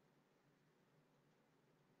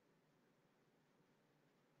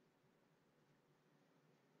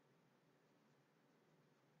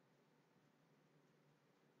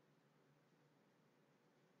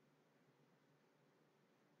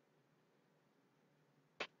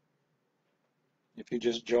 If you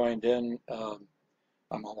just joined in, I'm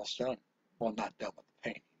almost done. Well, not done with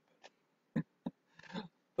the painting,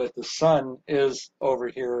 but the sun is over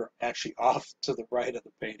here, actually off to the right of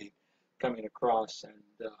the painting, coming across. And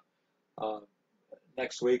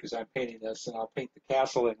next week, as I'm painting this, and I'll paint the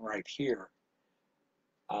castle in right here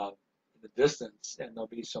in the distance, and there'll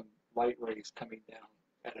be some light rays coming down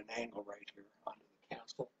at an angle right here onto the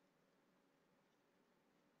castle.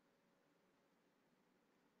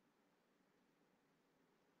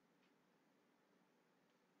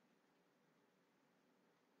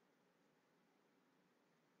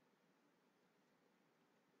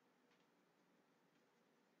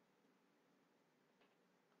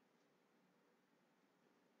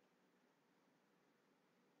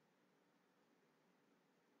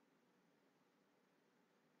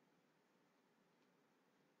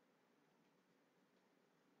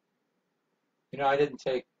 You know, I didn't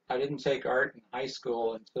take art in high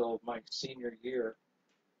school until my senior year,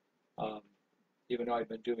 um, even though I've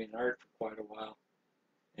been doing art for quite a while,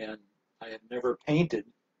 and I had never painted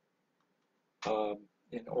um,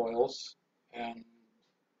 in oils, and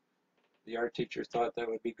the art teacher thought that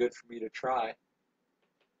would be good for me to try.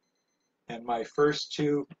 And my first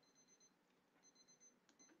 2,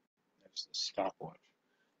 there's the stopwatch.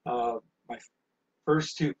 Uh, my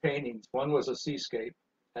first 2 paintings, one was a seascape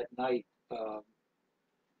at night.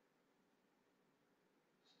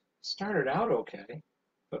 Started out okay,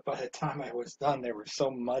 but by the time I was done, they were so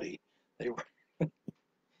muddy. They were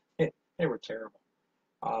they were terrible.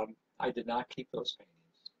 I did not keep those paintings.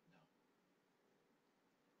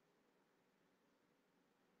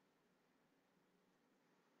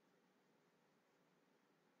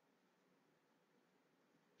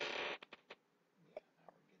 No. Yeah,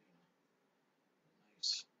 now we're getting a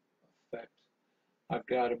nice effect. I've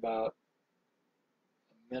got about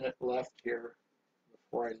a minute left here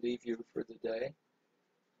before I leave you for the day.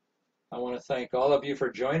 I want to thank all of you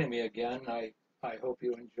for joining me again. I hope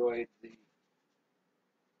you enjoyed the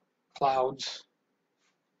clouds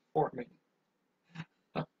forming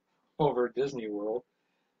over Disney World.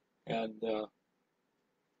 And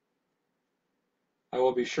I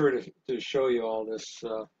will be sure to show you all this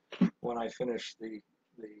when I finish the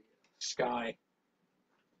sky.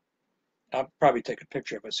 I'll probably take a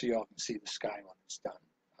picture of it so you all can see the sky when it's done,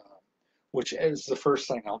 which is the first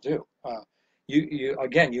thing I'll do. You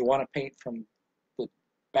want to paint from the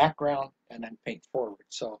background and then paint forward.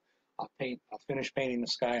 So I'll finish painting the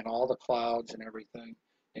sky and all the clouds and everything,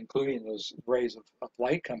 including those rays of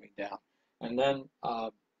light coming down. And then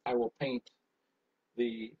I will paint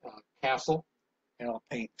the castle, and I'll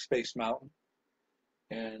paint Space Mountain,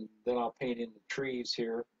 and then I'll paint in the trees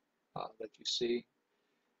here that you see,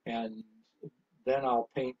 and then I'll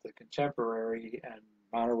paint the contemporary and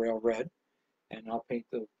monorail red, and I'll paint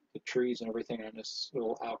the trees and everything on this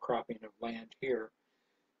little outcropping of land here.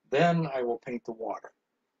 Then I will paint the water,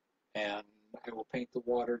 and I will paint the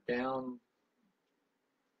water down,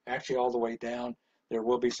 actually all the way down. There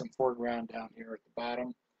will be some foreground down here at the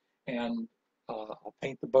bottom, and I'll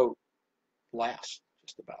paint the boat last,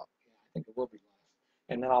 just about. Yeah, I think it will be last.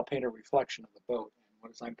 And then I'll paint a reflection of the boat. And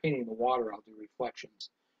as I'm painting the water, I'll do reflections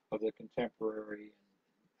of the contemporary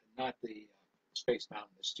and not the Space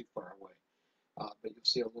Mountain that's too far away. But you'll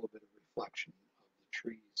see a little bit of reflection of the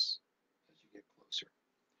trees as you get closer.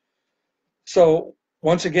 So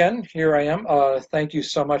once again, here I am. Thank you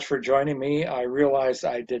so much for joining me. I realized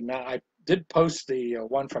I did post the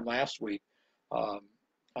one from last week on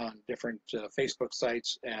different Facebook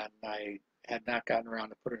sites, and I had not gotten around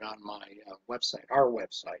to put it on my website, our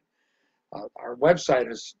website. Our website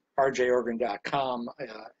is rjorgan.com.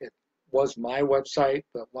 It was my website,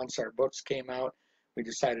 but once our books came out, we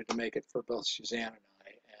decided to make it for both Suzanne and I,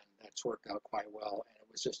 and that's worked out quite well, and it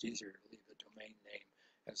was just easier to leave the domain name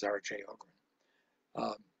as RJ Ogren.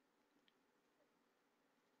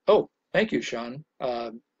 Oh, thank you, Sean.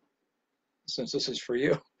 Since this is for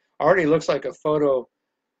you, already looks like a photo.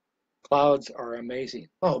 Clouds are amazing.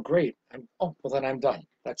 Oh, great. Oh, well, then I'm done.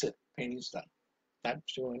 That's it. Painting's done. Not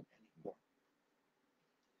doing anymore.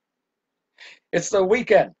 It's the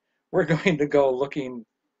weekend. We're going to go looking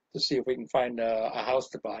to see if we can find a house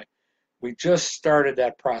to buy. We just started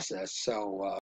that process, so